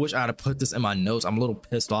kind of wish I'd have put this in my notes. I'm a little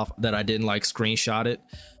pissed off that I didn't like screenshot it,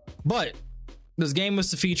 but this game is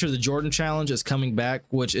to feature the Jordan Challenge. Is coming back,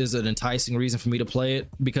 which is an enticing reason for me to play it,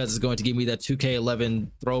 because it's going to give me that 2K11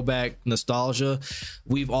 throwback nostalgia.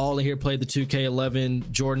 We've all in here played the 2K11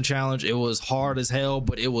 Jordan Challenge. It was hard as hell,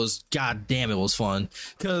 but it was, goddamn, it was fun,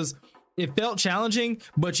 because it felt challenging,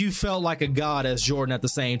 but you felt like a god as Jordan at the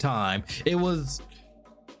same time. It was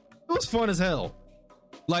fun as hell.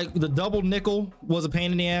 Like, the double nickel was a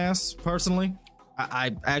pain in the ass, personally.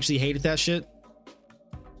 I actually hated that shit.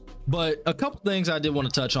 But a couple things I did want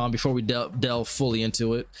to touch on before we delve fully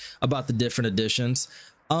into it about the different editions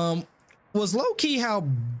was low-key how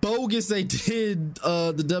bogus they did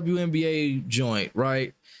the WNBA joint,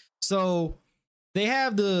 right? So they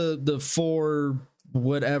have the 4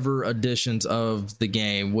 whatever editions of the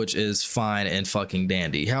game, which is fine and fucking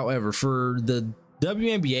dandy. However, for the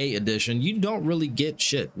WNBA edition, you don't really get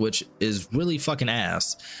shit, which is really fucking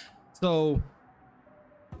ass. So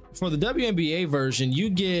for the WNBA version, you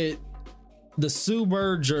get the Sue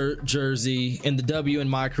Bird jersey in the W in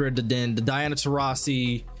My Career, then the Diana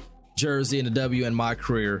Taurasi jersey in the W in My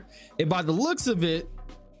Career. And by the looks of it,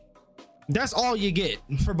 that's all you get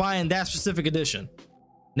for buying that specific edition.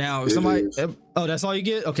 Now, if somebody, oh, that's all you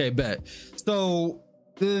get? Okay, bet. So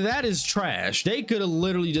that is trash. They could have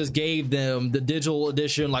literally just gave them the digital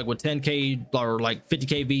edition, like with 10K or like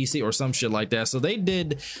 50K VC or some shit like that. So they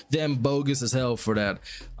did them bogus as hell for that.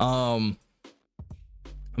 I'm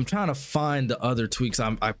trying to find the other tweaks.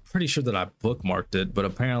 I'm pretty sure that I bookmarked it, but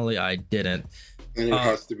apparently I didn't. And it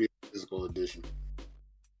has to be a physical edition.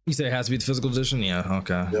 You say it has to be the physical edition? Yeah,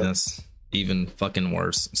 okay. Yep. That's even fucking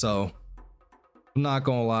worse. So I'm not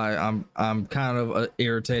gonna lie, I'm kind of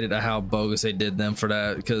irritated at how bogus they did them for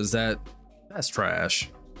that, because that's trash.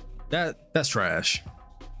 That's trash.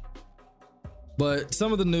 But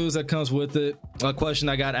some of the news that comes with it, a question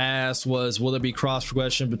I got asked was, will there be cross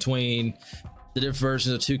progression between the different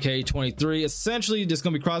versions of 2K23? Essentially, there's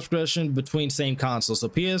gonna be cross progression between same console. So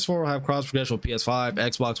PS4 will have cross progression with PS5,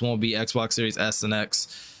 Xbox One will be Xbox Series S and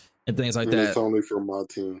X, and things like that. It's only for my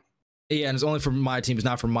team. Yeah, and it's only for my team, it's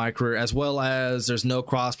not for My Career, as well as there's no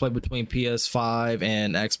crossplay between PS5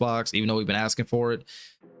 and Xbox, even though we've been asking for it.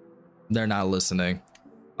 They're not listening.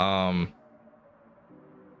 If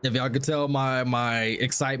y'all could tell, my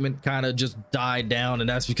excitement kind of just died down, and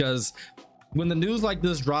that's because when the news like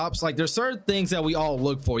this drops, like there's certain things that we all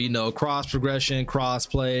look for, you know, cross progression, cross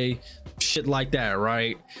play, shit like that,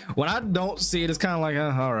 right? When I don't see it, it's kind of like,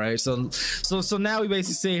 all right. So now we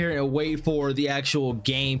basically sit here and wait for the actual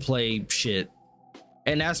gameplay shit,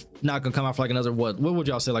 and that's not gonna come out for like another what would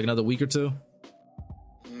y'all say, like another week or two?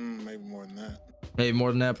 Maybe more than that. Maybe more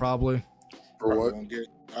than that, probably. For what? Won't get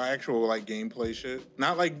actual like gameplay shit,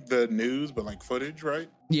 not like the news, but like footage, right?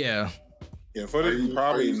 Yeah. Yeah, footage is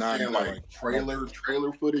probably not saying, enough, like trailer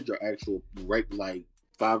footage or actual like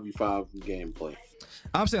 5v5 gameplay?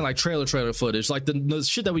 I'm saying like trailer footage, like the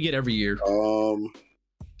shit that we get every year.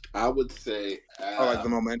 I would say like the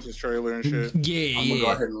momentous trailer and shit. I'm gonna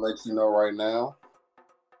go ahead and let you know right now.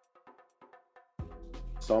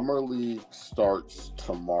 Summer League starts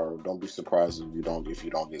tomorrow. Don't be surprised if you don't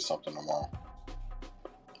get something tomorrow.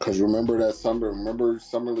 Because remember Summer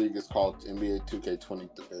League is called NBA 2K20,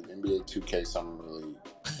 NBA 2K Summer League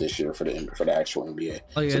this year for the actual NBA.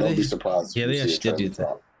 Oh, yeah, so don't be surprised. Yeah, they actually did do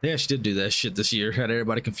that. They actually did do that shit this year. Had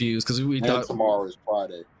everybody confused because we thought tomorrow is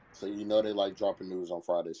Friday, so you know they like dropping news on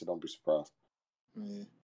Friday. So don't be surprised. Yeah.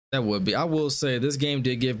 That would be. I will say this game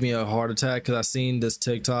did give me a heart attack because I seen this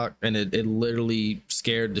TikTok and it literally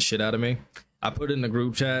scared the shit out of me. I put it in the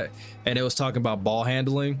group chat and it was talking about ball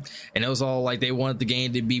handling and it was all like they wanted the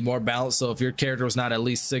game to be more balanced. So if your character was not at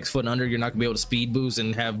least 6 foot under, you're not gonna be able to speed boost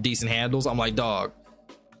and have decent handles. I'm like, dog.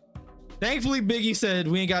 Thankfully, Biggie said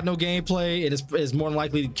we ain't got no gameplay. It is more than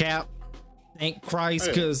likely to cap. Thank Christ,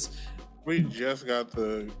 because we just got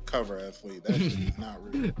the cover athlete. That shit is not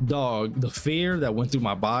real. Dog, the fear that went through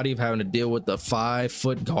my body of having to deal with the 5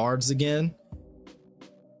 foot guards again.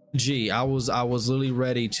 Gee, I was literally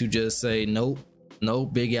ready to just say nope,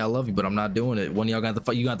 Biggie, I love you, but I'm not doing it. One of y'all got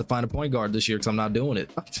to find a point guard this year because I'm not doing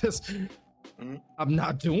it. I'm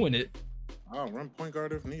not doing it. I'll run point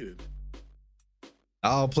guard if needed.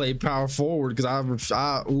 I'll play power forward because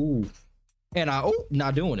not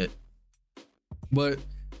doing it. But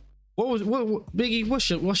what Biggie?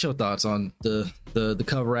 What's your thoughts on the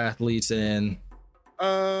cover athletes and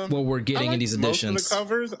what we're getting in these editions? Most of the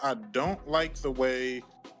covers, I don't like the way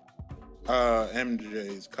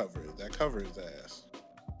MJ's cover is. That cover is ass.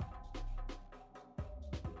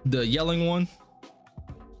 The yelling one?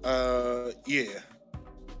 Yeah.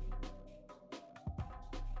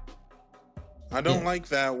 I don't like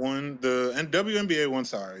that one. And WNBA one,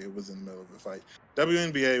 sorry, it was in the middle of a fight.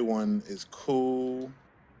 WNBA one is cool.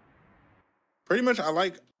 Pretty much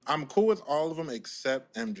I'm cool with all of them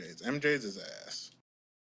except MJ's. MJ's is ass.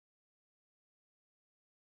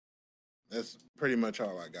 That's pretty much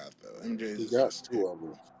all I got though. MJ's is got 2 of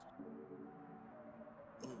them.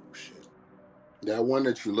 Oh shit. That one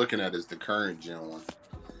that you're looking at is the current gen one.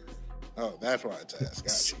 Oh, that's why it's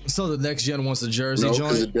ass. Got you. So the next gen wants the jersey joint?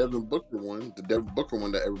 joint? The Devin Booker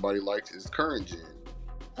one that everybody likes is current gen.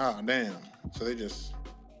 Oh, damn. So they just...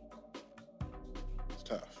 It's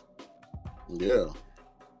tough. Yeah.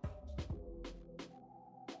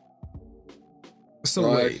 So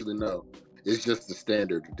no, wait. Actually, no. It's just the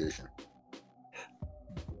standard edition.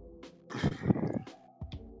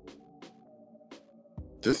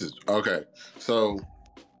 This is... Okay. So,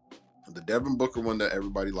 the Devin Booker one that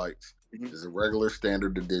everybody likes is a regular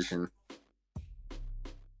standard edition.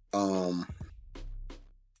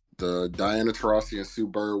 The Diana Taurasi and Sue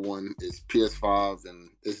Bird one is PS5 and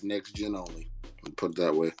it's next gen only. Put it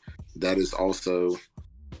that way. That is also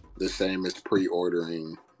the same as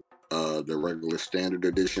pre-ordering the regular standard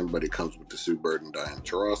edition, but it comes with the Sue Bird and Diana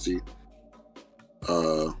Taurasi.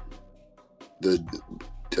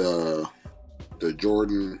 The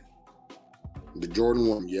Jordan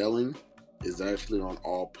one yelling is actually on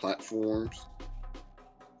all platforms.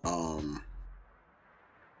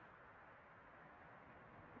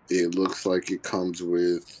 It looks like it comes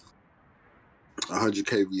with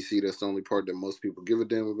 100K VC. That's the only part that most people give a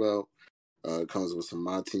damn about. It comes with some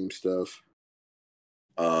My Team stuff,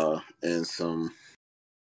 and some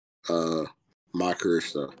My Career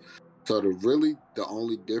stuff. So the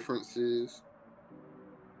only difference is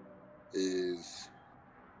it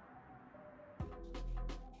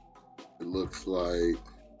looks like,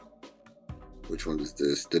 which one is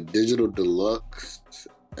this? The Digital Deluxe.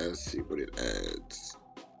 Let's see what it adds.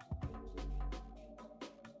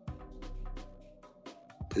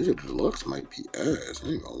 Digital Deluxe might be ass. I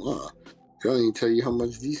ain't gonna lie. They don't even tell you how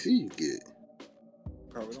much VC you get.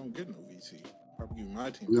 Probably don't get no VC. Probably give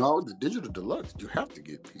My Team. No, the Digital Deluxe, you have to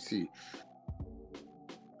get VC.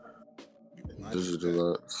 Digital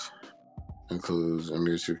Deluxe includes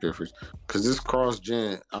NBA 2K first. Because this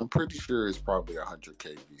cross-gen, I'm pretty sure it's probably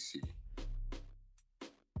 100K VC.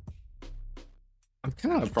 I'm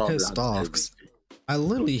kind of pissed off. I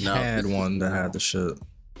literally had one that had the shit.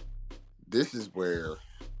 This is where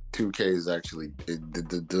 2K is actually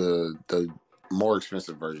the more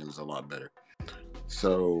expensive version is a lot better.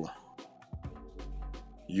 So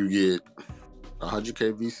you get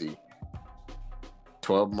 100K VC,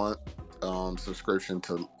 12-month subscription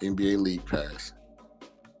to NBA League Pass.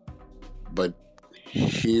 But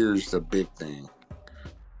here's the big thing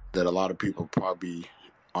that a lot of people probably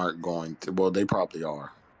aren't going to. Well, they probably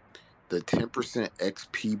are. the 10%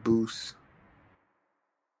 XP boost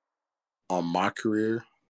on my career,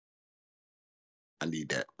 I need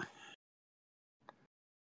that.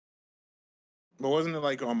 But wasn't it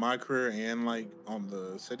like on my career and like on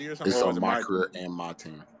the city or something? It's Or was on it my career and my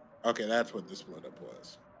team. Okay, that's what the split up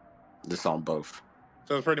was. It's on both.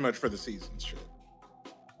 So it's pretty much for the season shit.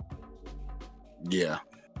 Yeah.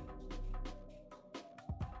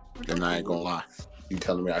 And I ain't gonna lie. You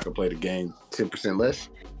telling me I could play the game 10% less?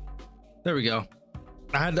 There we go.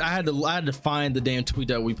 I had to find the damn tweet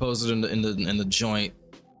that we posted in the joint.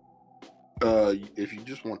 If you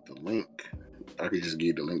just want the link, I could just give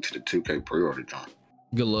you the link to the 2K pre-order, John.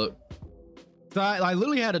 Good luck. So I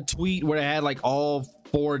literally had a tweet where it had like all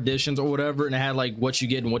 4 editions or whatever, and it had like what you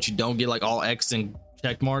get and what you don't get, like all X and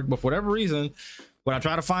check mark. But for whatever reason, when I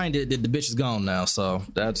try to find it, the bitch is gone now. So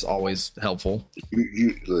that's always helpful.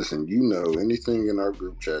 You listen. You know, anything in our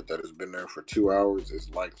group chat that has been there for 2 hours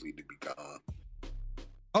is likely to be gone.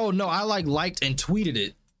 Oh no, I liked and tweeted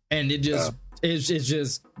it, and it just it's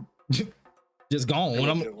just gone.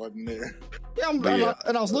 When It wasn't there.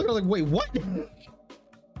 and I was looking like, wait, what?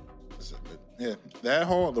 Yeah,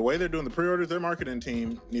 the way they're doing the pre-orders, their marketing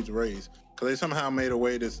team needs a raise because they somehow made a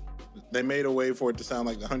way for it to sound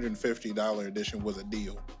like the $150 edition was a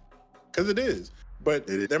deal, because it is. But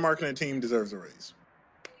their marketing team deserves a raise.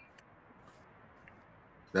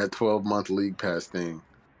 That 12-month league pass thing,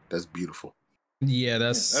 that's beautiful. Yeah,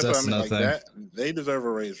 that's what I mean. nothing. Like that, they deserve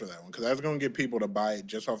a raise for that one because that's going to get people to buy it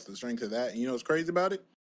just off the strength of that. And you know what's crazy about it?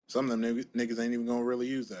 Some of them niggas ain't even going to really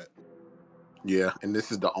use that. Yeah, and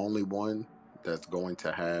this is the only one that's going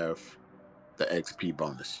to have the XP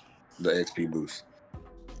bonus, the XP boost.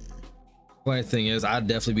 Funny thing is, I'd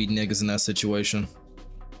definitely be niggas in that situation.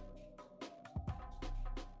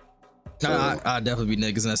 So, I'd definitely be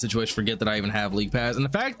niggas in that situation. Forget that I even have league pass, and the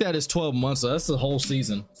fact that it's 12 months, so that's the whole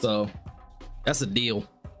season. So that's a deal.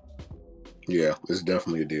 Yeah, it's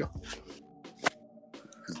definitely a deal.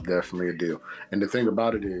 It's definitely a deal. And the thing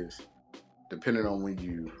about it is, depending on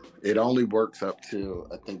when it only works up till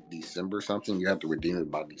I think December something. You have to redeem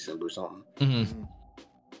it by December something.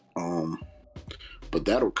 Mm-hmm. But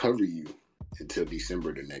that'll cover you until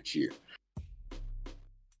December the next year.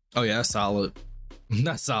 Oh yeah, that's solid.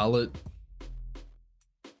 That's solid.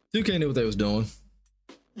 2K knew what they was doing.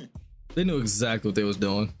 They knew exactly what they was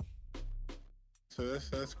doing. So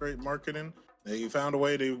that's great marketing. They found a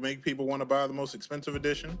way to make people want to buy the most expensive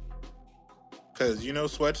edition. Because you know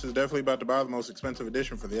Sweats is definitely about to buy the most expensive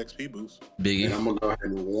edition for the XP boost. Biggie. And I'm gonna go ahead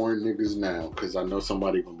and warn niggas now, because I know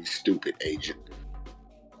somebody gonna be stupid, agent.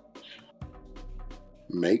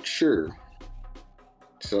 Make sure.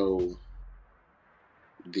 So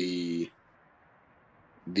the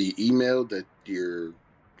email that your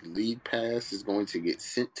league pass is going to get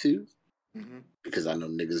sent to, because I know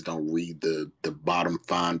niggas don't read the bottom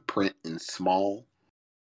fine print in small.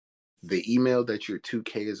 The email that your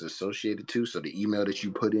 2K is associated to, so the email that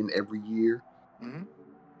you put in every year,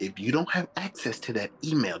 if you don't have access to that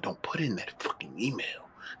email, don't put in that fucking email,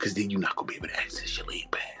 because then you're not going to be able to access your league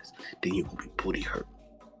pass. Then you're going to be booty hurt.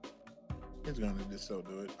 He's going to just still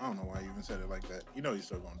do it. I don't know why you even said it like that. You know he's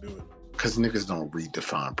still going to do it. Because niggas don't read the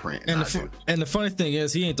fine print. And the funny thing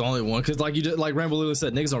is, he ain't the only one, because like Rambo Lewis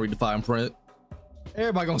said, niggas don't read the fine print.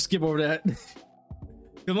 Everybody gonna skip over that.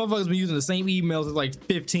 Because motherfuckers been using the same emails as like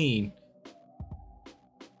 15.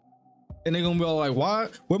 And they're gonna be all like, why?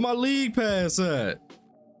 Where my league pass at?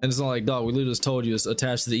 And it's not like, dog, we literally just told you it's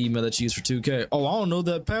attached to the email that you use for 2K. Oh, I don't know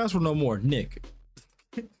that password no more. Nick.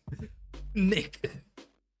 Nick.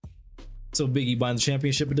 So Biggie buying the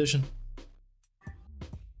championship edition?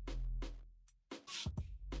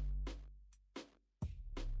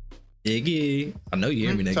 Iggy, I know you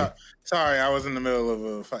hear me, nigga. Sorry, I was in the middle of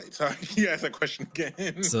a fight. Sorry, you asked that question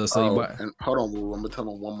again. So you buy. And hold on, I'm gonna tell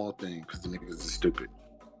them one more thing, because the niggas is stupid.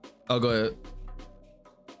 Oh, go ahead.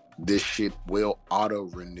 This shit will auto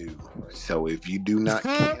renew. So if you do not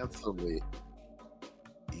cancel it,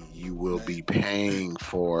 you will be paying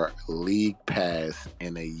for League Pass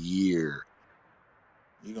in a year.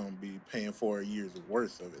 You're gonna be paying for a year's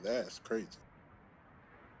worth of it. That's crazy.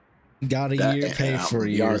 Got a year, pay for a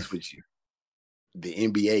year. Be honest with you, the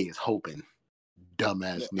NBA is hoping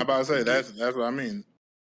dumbass. I'm about to say that's what I mean.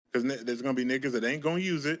 Because there's gonna be niggas that ain't gonna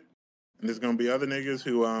use it, and there's gonna be other niggas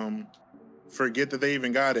who forget that they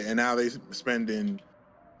even got it, and now they spending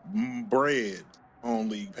bread on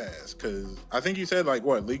League Pass. Because I think you said like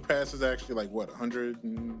what League Pass is actually like what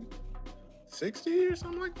 160 or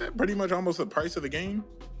something like that. Pretty much almost the price of the game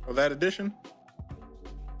of that edition.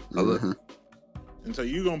 Mm-hmm. And so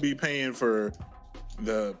you're gonna be paying for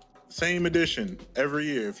the same edition every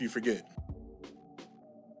year if you forget.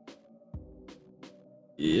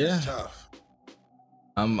 Yeah, It's tough.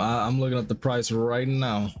 I'm looking at the price right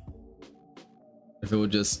now. If it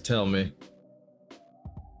would just tell me.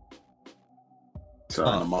 So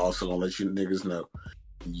and I'm also gonna let you niggas know.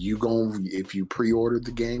 If you pre-order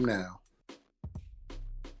the game now,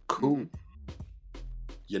 cool.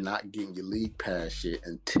 You're not getting your league pass shit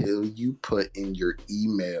until you put in your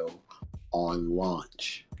email on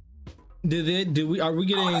launch. Are we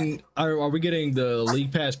getting the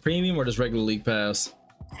league pass premium or just regular league pass?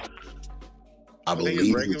 I think believe it's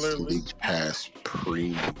it's regular league pass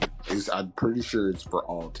premium. I'm pretty sure it's for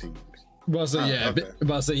all teams. About to say, yeah, okay.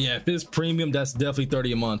 about to say, yeah, if it's premium, that's definitely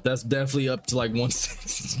 30 a month. That's definitely up to like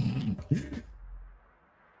 160.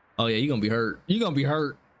 Oh yeah, you're gonna be hurt. You're gonna be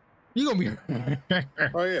hurt.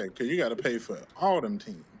 Oh yeah, because you got to pay for all them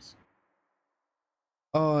teams.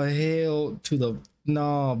 Oh hell to the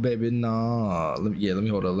no, baby, no. Let me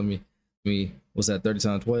hold up. Let me what's that, 30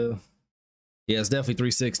 times 12? Yeah, it's definitely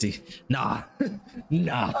 360. Nah.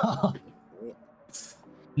 Nah.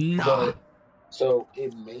 So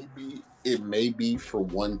it may be for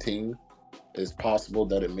one team. It's possible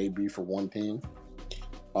that it may be for one team.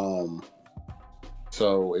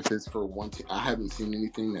 So if it's for one team, I haven't seen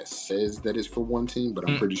anything that says that it's for one team, but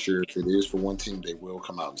I'm pretty sure if it is for one team, they will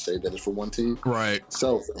come out and say that it's for one team. Right.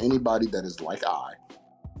 So for anybody that is like I,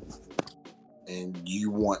 and you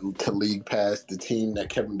want to league pass the team that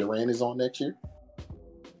Kevin Durant is on next year,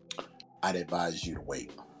 I'd advise you to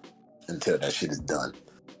wait until that shit is done.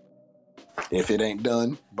 If it ain't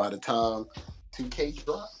done by the time 2K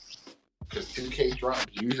drops, because 2K drops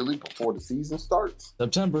usually before the season starts,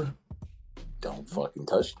 September. don't fucking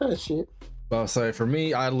touch that shit. I'll say for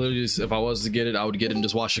me, I literally just, if I was to get it, I would get it and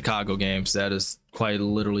just watch Chicago games. That is quite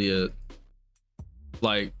literally it.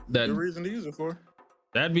 Like that. Good reason to use it for.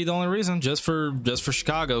 That'd be the only reason, just for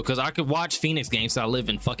Chicago, because I could watch Phoenix games. I live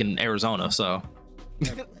in fucking Arizona, so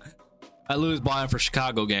I lose buying for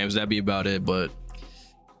Chicago games. That'd be about it. But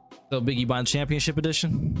so Biggie buying championship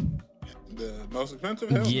edition. The most expensive?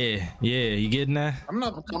 Hell no. Yeah, you getting that? I'm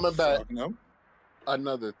not coming back. Fuck no.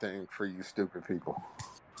 Another thing for you stupid people.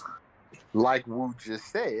 Like Wu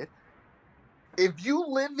just said, if you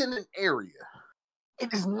live in an area,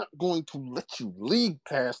 it is not going to let you league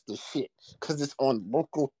pass the shit because it's on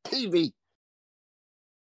local TV.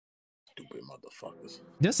 Stupid motherfuckers.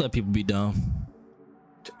 Just let people be dumb.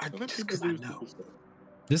 Just because I know.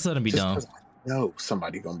 Just let them be dumb. No,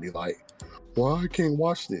 somebody gonna be like, well, I can't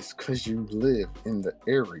watch this because you live in the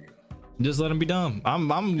area. Just let them be dumb. I'm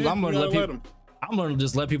gonna let people. I'm gonna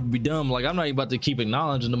just let people be dumb. Like, I'm not even about to keep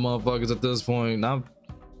acknowledging the motherfuckers at this point.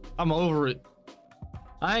 I'm over it.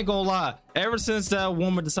 I ain't gonna lie. Ever since that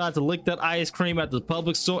woman decided to lick that ice cream at the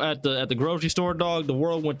public store, at the grocery store, dog, the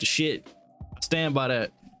world went to shit. I stand by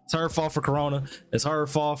that. It's her fault for Corona. It's her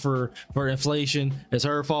fault for inflation. It's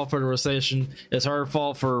her fault for the recession. It's her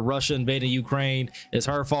fault for Russia invading Ukraine. It's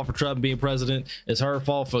her fault for Trump being president. It's her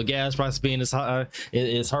fault for gas prices being this high.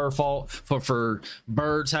 It's her fault for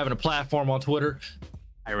birds having a platform on Twitter.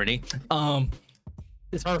 Irony.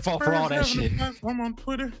 It's her fault for all that shit. I'm on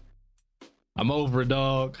Twitter. I'm over it,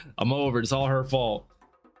 dog. I'm over it. It's all her fault.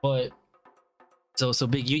 But so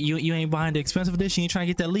big. You ain't buying the expensive edition. You ain't trying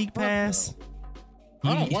to get that league pass.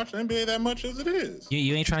 I don't watch the NBA that much as it is.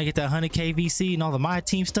 You ain't trying to get that 100K VC and all the My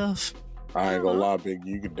Team stuff. I ain't gonna lie, Big.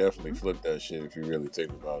 You could definitely flip that shit if you really think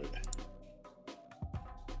about it.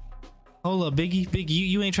 Hold up, Biggie.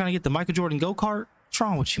 You ain't trying to get the Michael Jordan go-kart? What's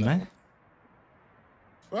wrong with you, man?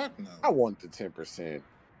 Fuck no. I want the 10%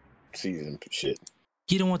 season shit.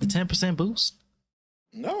 You don't want the 10% boost?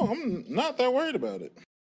 No, I'm not that worried about it.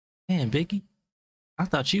 Man, Biggie. I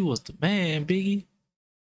thought you was the man, Biggie.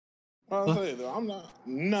 I'll tell you though, I'm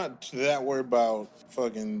not that worried about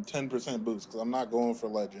fucking 10% boost because I'm not going for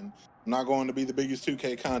legend. I'm not going to be the biggest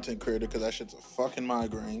 2K content creator because that shit's a fucking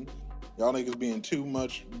migraine. Y'all niggas being too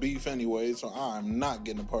much beef anyway, so I'm not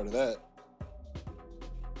getting a part of that.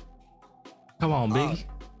 Come on, Biggie.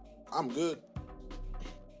 I'm good.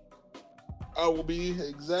 I will be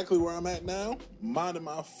exactly where I'm at now, minding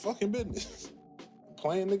my fucking business,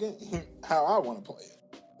 playing the game how I want to play it.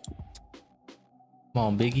 Come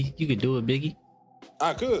on, Biggie. You could do it, Biggie.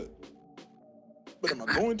 I could, but am I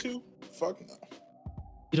going to? Fuck no.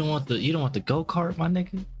 You don't want the go-kart, my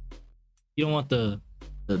nigga. You don't want the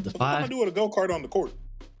What am I five. gonna do with a go-kart on the court?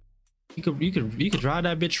 You could drive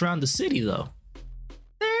that bitch around the city though.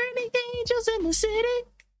 There any angels in the city?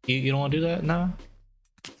 You don't want to do that? Nah.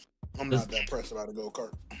 I'm not that pressed about a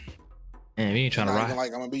go-kart. Man, we ain't trying to Not even ride.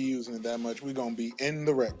 like I'm gonna be using it that much. We're gonna be in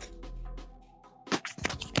the wreck.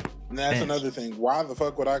 And that's Man. another thing. Why the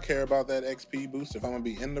fuck would I care about that XP boost if I'm gonna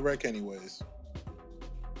be in the wreck anyways?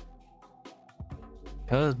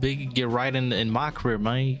 Cause Biggie get right in my career,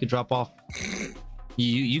 man. You can drop off.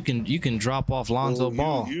 You can drop off Lonzo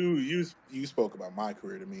Ball. You spoke about my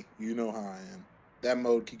career to me. You know how I am. That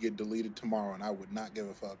mode could get deleted tomorrow, and I would not give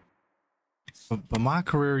a fuck. But my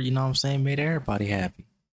career, you know what I'm saying, made everybody happy.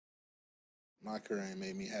 My career ain't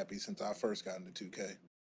made me happy since I first got into 2K.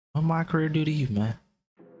 What my career do to you, man?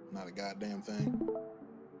 Not a goddamn thing.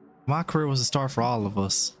 My career was a start for all of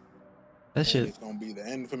us. That shit. It's gonna be the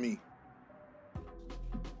end for me.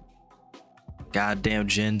 Goddamn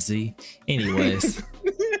Gen Z. Anyways.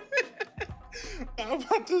 I'm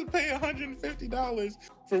about to pay $150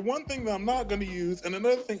 for one thing that I'm not going to use, and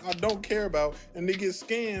another thing I don't care about, and they get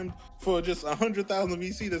scammed for just 100,000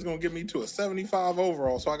 VC that's going to get me to a 75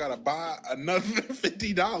 overall. So I got to buy another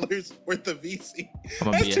 $50 worth of VC.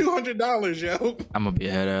 That's $200, yo. I'm gonna be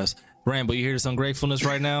a head ass. Rambo, you hear this ungratefulness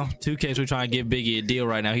right now? 2K's we're trying to give Biggie a deal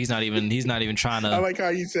right now. He's not even trying to. I like how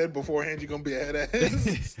you said beforehand you're gonna be a head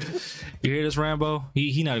ass. You hear this, Rambo?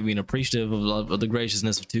 He not even appreciative of the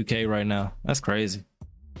graciousness of 2K right now. That's crazy.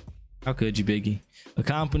 How could you, Biggie? A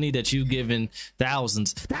company that you've given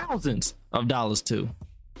thousands of dollars to.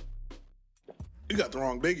 You got the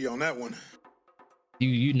wrong Biggie on that one.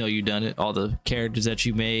 You know you done it. All the characters that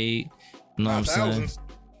you made. You know what I'm saying?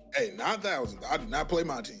 Hey, not thousands. I do not play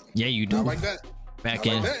my team. Yeah, you do. Not like that. Back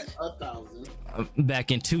not in like that. 1,000.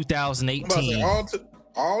 Back in 2018.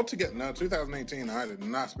 All together. No, 2018. I did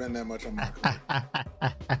not spend that much on my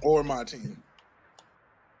career or my team.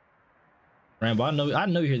 Rambo, I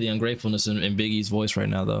know you hear the ungratefulness in Biggie's voice right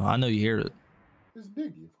now, though. I know you hear it. It's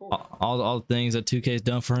Biggie, of course. All the things that 2K's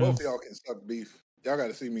done for him. Both of y'all can suck beef. Y'all got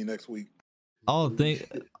to see me next week. All the things.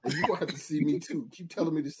 You gonna have to see me too. Keep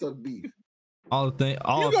telling me to suck beef. All the things.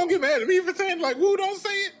 You gonna get mad at me for saying like, "Woo, don't say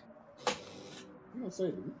it." You don't say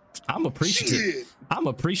it to me. I'm appreciative. Shit. I'm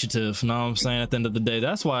appreciative. You know what I'm saying? At the end of the day,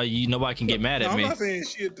 that's why nobody can get mad at me. I'm not saying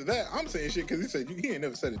shit to that. I'm saying shit because he said he ain't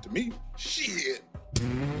never said it to me. Shit.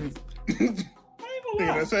 He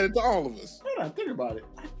done said it to all of us. Hold on, think about it.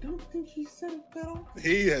 I don't think he said it that often.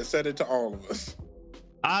 He has said it to all of us.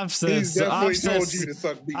 I've said He's definitely I've told said, you to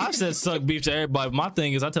suck beef. I've said suck beef to everybody. My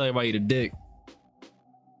thing is I tell everybody to dick.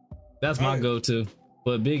 That's my go-to.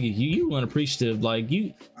 But Biggie, you unappreciative. Like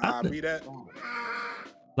you, I be that.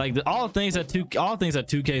 Like all the things that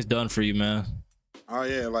 2K's done for you, man. Oh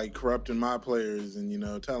yeah, like corrupting my players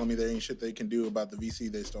and telling me there ain't shit they can do about the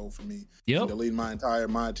VC they stole from me. Yep. And deleting my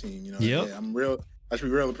team. Yep. Yeah, I should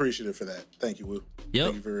be real appreciative for that. Thank you, Woo. Yep.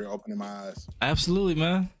 Thank you for opening my eyes. Absolutely,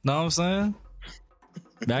 man. Know what I'm saying?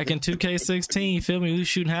 Back in 2K16, you feel me? We was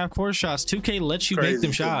shooting half court shots. 2K lets you make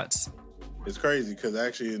them shots. It's crazy because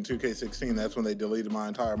actually in 2K16, that's when they deleted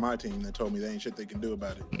my team. And they told me there ain't shit they can do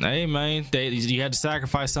about it. Hey, man, you had to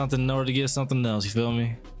sacrifice something in order to get something else. You feel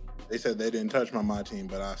me? They said they didn't touch my team,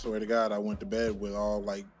 but I swear to God, I went to bed with all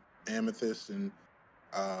like Amethyst and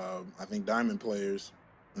I think Diamond players.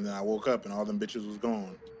 And then I woke up and all them bitches was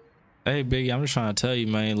gone. Hey, Biggie, I'm just trying to tell you,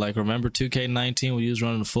 man. Like, remember 2K19 when you was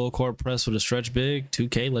running the full court press with a stretch big?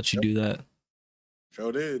 2K let you do that.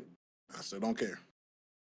 Sure did. I still don't care.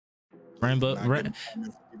 Rambo,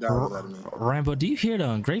 do you hear the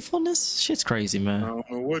ungratefulness? Shit's crazy, man. I don't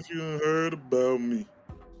know what you heard about me.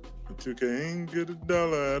 But 2K ain't get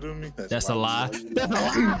 $1 out of me. That's a lie. That's a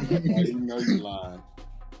lie. You know you lying.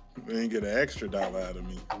 They ain't get an extra $1 out of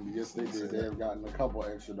me. Yes, they did. They have gotten a couple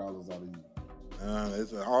extra dollars out of you.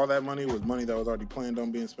 All that money was money that was already planned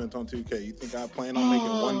on being spent on 2K. You think I plan on making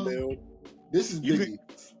one build? This is Biggie.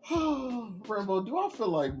 Rambo, do I feel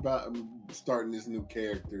like starting this new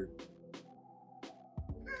character?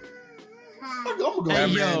 I'm gonna go.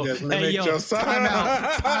 Hey yo, time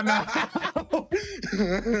out.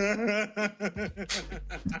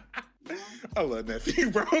 I love Nephew,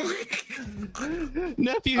 bro.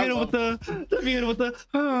 Nephew hit him with the.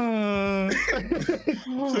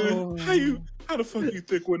 How the fuck you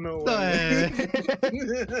thick with no way?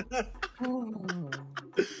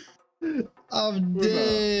 I'm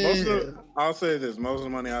dead. I'll say this: most of the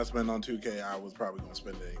money I spend on 2K, I was probably gonna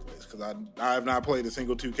spend it anyways, because I have not played a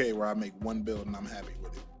single 2K where I make one build and I'm happy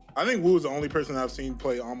with it. I think Woo's the only person I've seen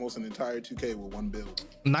play almost an entire 2K with one build.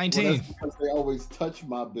 19. Well, that's because they always touch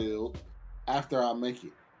my build after I make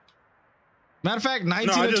it. Matter of fact,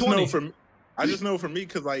 19 and 20. I just know for me,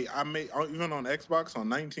 because like I made, even on Xbox on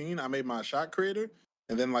 19, I made my shot creator,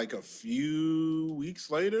 and then like a few weeks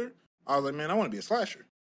later, I was like, man, I want to be a slasher.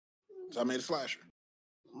 So I made a slasher.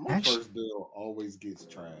 My first build always gets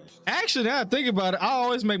trashed. Actually, now I think about it, I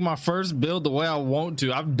always make my first build the way I want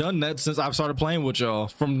to. I've done that since I've started playing with y'all.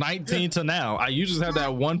 From 19 to now, I usually have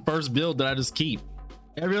that one first build that I just keep.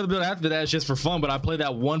 Every other build after that is just for fun, but I play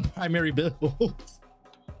that one primary build.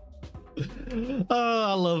 Oh,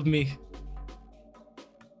 I love me.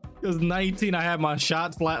 Because 19, I had my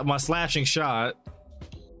my slashing shot.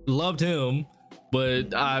 Loved him,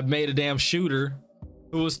 but I made a damn shooter.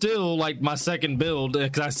 It was still like my second build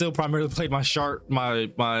because I still primarily played my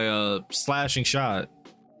slashing shot.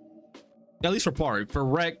 At least for Park. For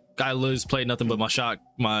Rec, I played nothing but my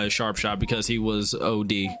sharp shot because he was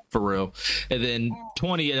OD for real. And then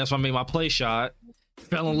 20, that's when I made my play shot.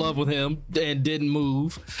 Fell in love with him and didn't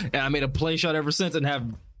move. And I made a play shot ever since and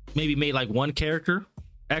have maybe made like one character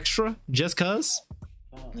extra just cuz.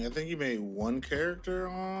 Yeah, I think you made one character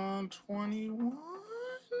on 21.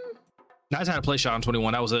 I just had a play shot on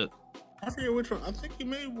 21. That was it. I forget which one. I think you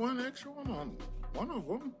made one extra one on one of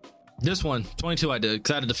them. This one, 22, I did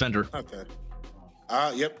because I had a defender. Okay.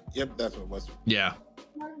 Yep, that's what it was. Yeah,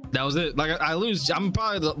 that was it. Like I lose. I'm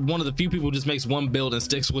probably one of the few people who just makes one build and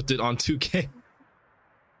sticks with it on 2K.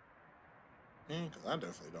 Because I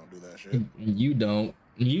definitely don't do that shit. You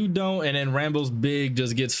don't, and then Rambo's big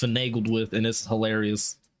just gets finagled with, and it's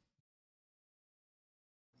hilarious.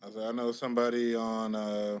 I know somebody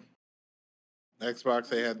on Xbox,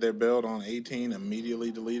 they had their build on 18 immediately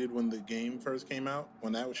deleted when the game first came out,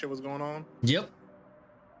 when that shit was going on. Yep.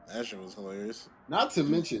 That shit was hilarious. Not to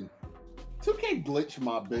mention, 2K glitched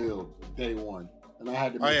my build day one, and I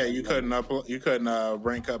had to. Oh yeah, you couldn't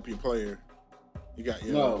rank up your player. You got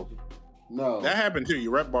your no. That happened too.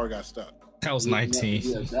 Your rep bar got stuck. That was 19.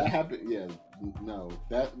 Yeah, that happened. Yeah, no,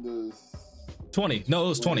 that was 20. No, it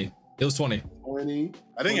was 20. It was 20. 20.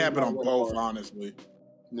 I think it happened on both, honestly.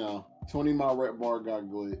 No, 20. My rep bar got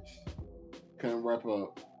glitched. Couldn't rep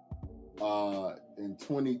up. In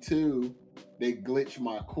 22. They glitched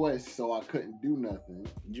my quest, so I couldn't do nothing.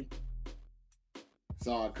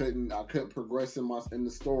 So I couldn't progress in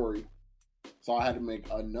the story. So I had to make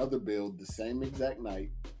another build the same exact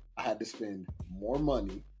night. I had to spend more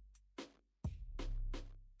money.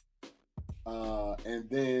 And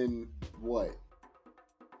then what?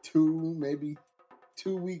 2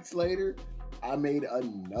 weeks later, I made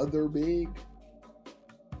another big.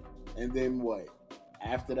 And then what?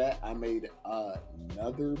 After that, I made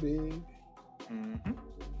another big. Mm-hmm.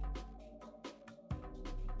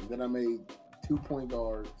 And then I made 2 point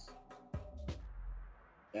guards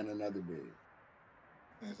and another big.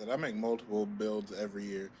 Like I said, I make multiple builds every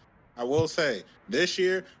year. I will say, this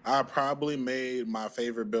year, I probably made my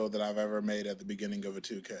favorite build that I've ever made at the beginning of a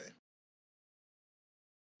 2K.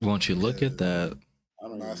 Won't you look at that?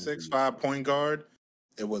 My 6'5" point guard,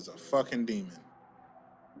 it was a fucking demon.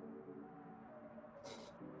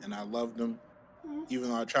 And I loved him. Even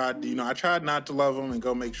though I tried not to love him and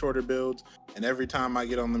go make shorter builds. And every time I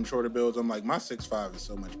get on them shorter builds, I'm like, my 6'5" is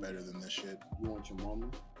so much better than this shit. You want your mama?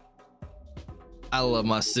 I love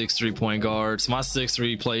my 6'3" point guards. My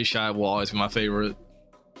 6'3" play shot will always be my favorite.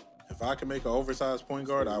 If I can make an oversized point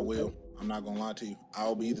guard, I will. I'm not gonna lie to you.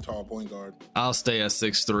 I'll be the tall point guard. I'll stay at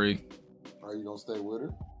 6'3". Are you gonna stay with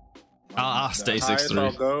her? I'll stay 6'3".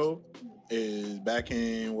 I'll go is back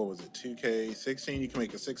in, what was it, 2K16, you can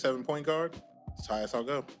make a 6'7" point guard. That's the highest I'll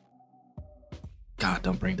go. God,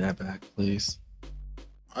 don't bring that back, please.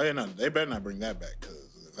 Oh yeah, no, they better not bring that back,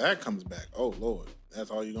 because if that comes back, oh Lord,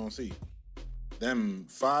 that's all you're gonna see. Them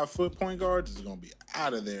 5-foot point guards is gonna be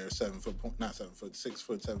out of there. 6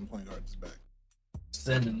 foot 7 point guards is back.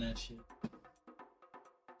 Sending that shit.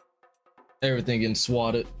 Everything getting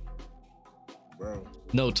swatted. Bro.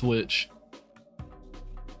 No Twitch.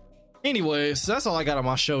 Anyways, that's all I got on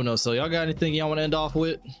my show notes. So y'all got anything y'all want to end off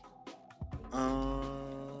with?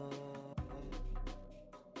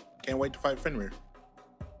 Can't wait to fight Fenrir.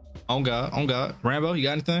 On God. Rambo, you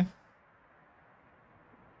got anything?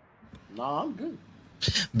 Nah, I'm good.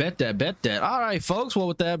 Bet that. All right, folks. Well,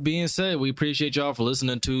 with that being said, we appreciate y'all for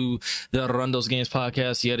listening to the Run Those Games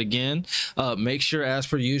podcast yet again. Make sure, as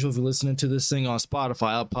per usual, if you're listening to this thing on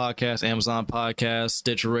Spotify, Apple Podcasts, Amazon Podcasts,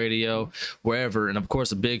 Stitcher Radio, wherever. And of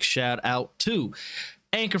course, a big shout out to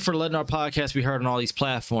Anchor for letting our podcast be heard on all these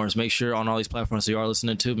platforms. Make sure on all these platforms that you are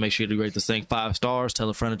listening to, make sure to rate this thing 5 stars. Tell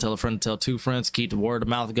a friend, tell 2 friends. Keep the word of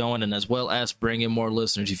mouth going, and as well as bring in more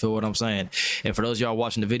listeners. You feel what I'm saying? And for those of y'all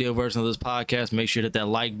watching the video version of this podcast, make sure to hit that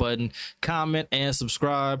like button, comment, and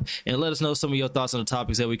subscribe, and let us know some of your thoughts on the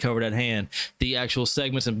topics that we covered at hand. The actual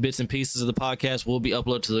segments and bits and pieces of the podcast will be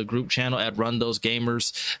uploaded to the group channel at Run Those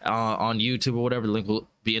Gamers on YouTube or whatever. The link will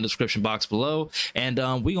be in the description box below. And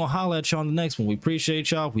we gonna holler at y'all on the next one. We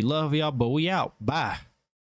appreciate y'all. We love y'all, but we out. Bye.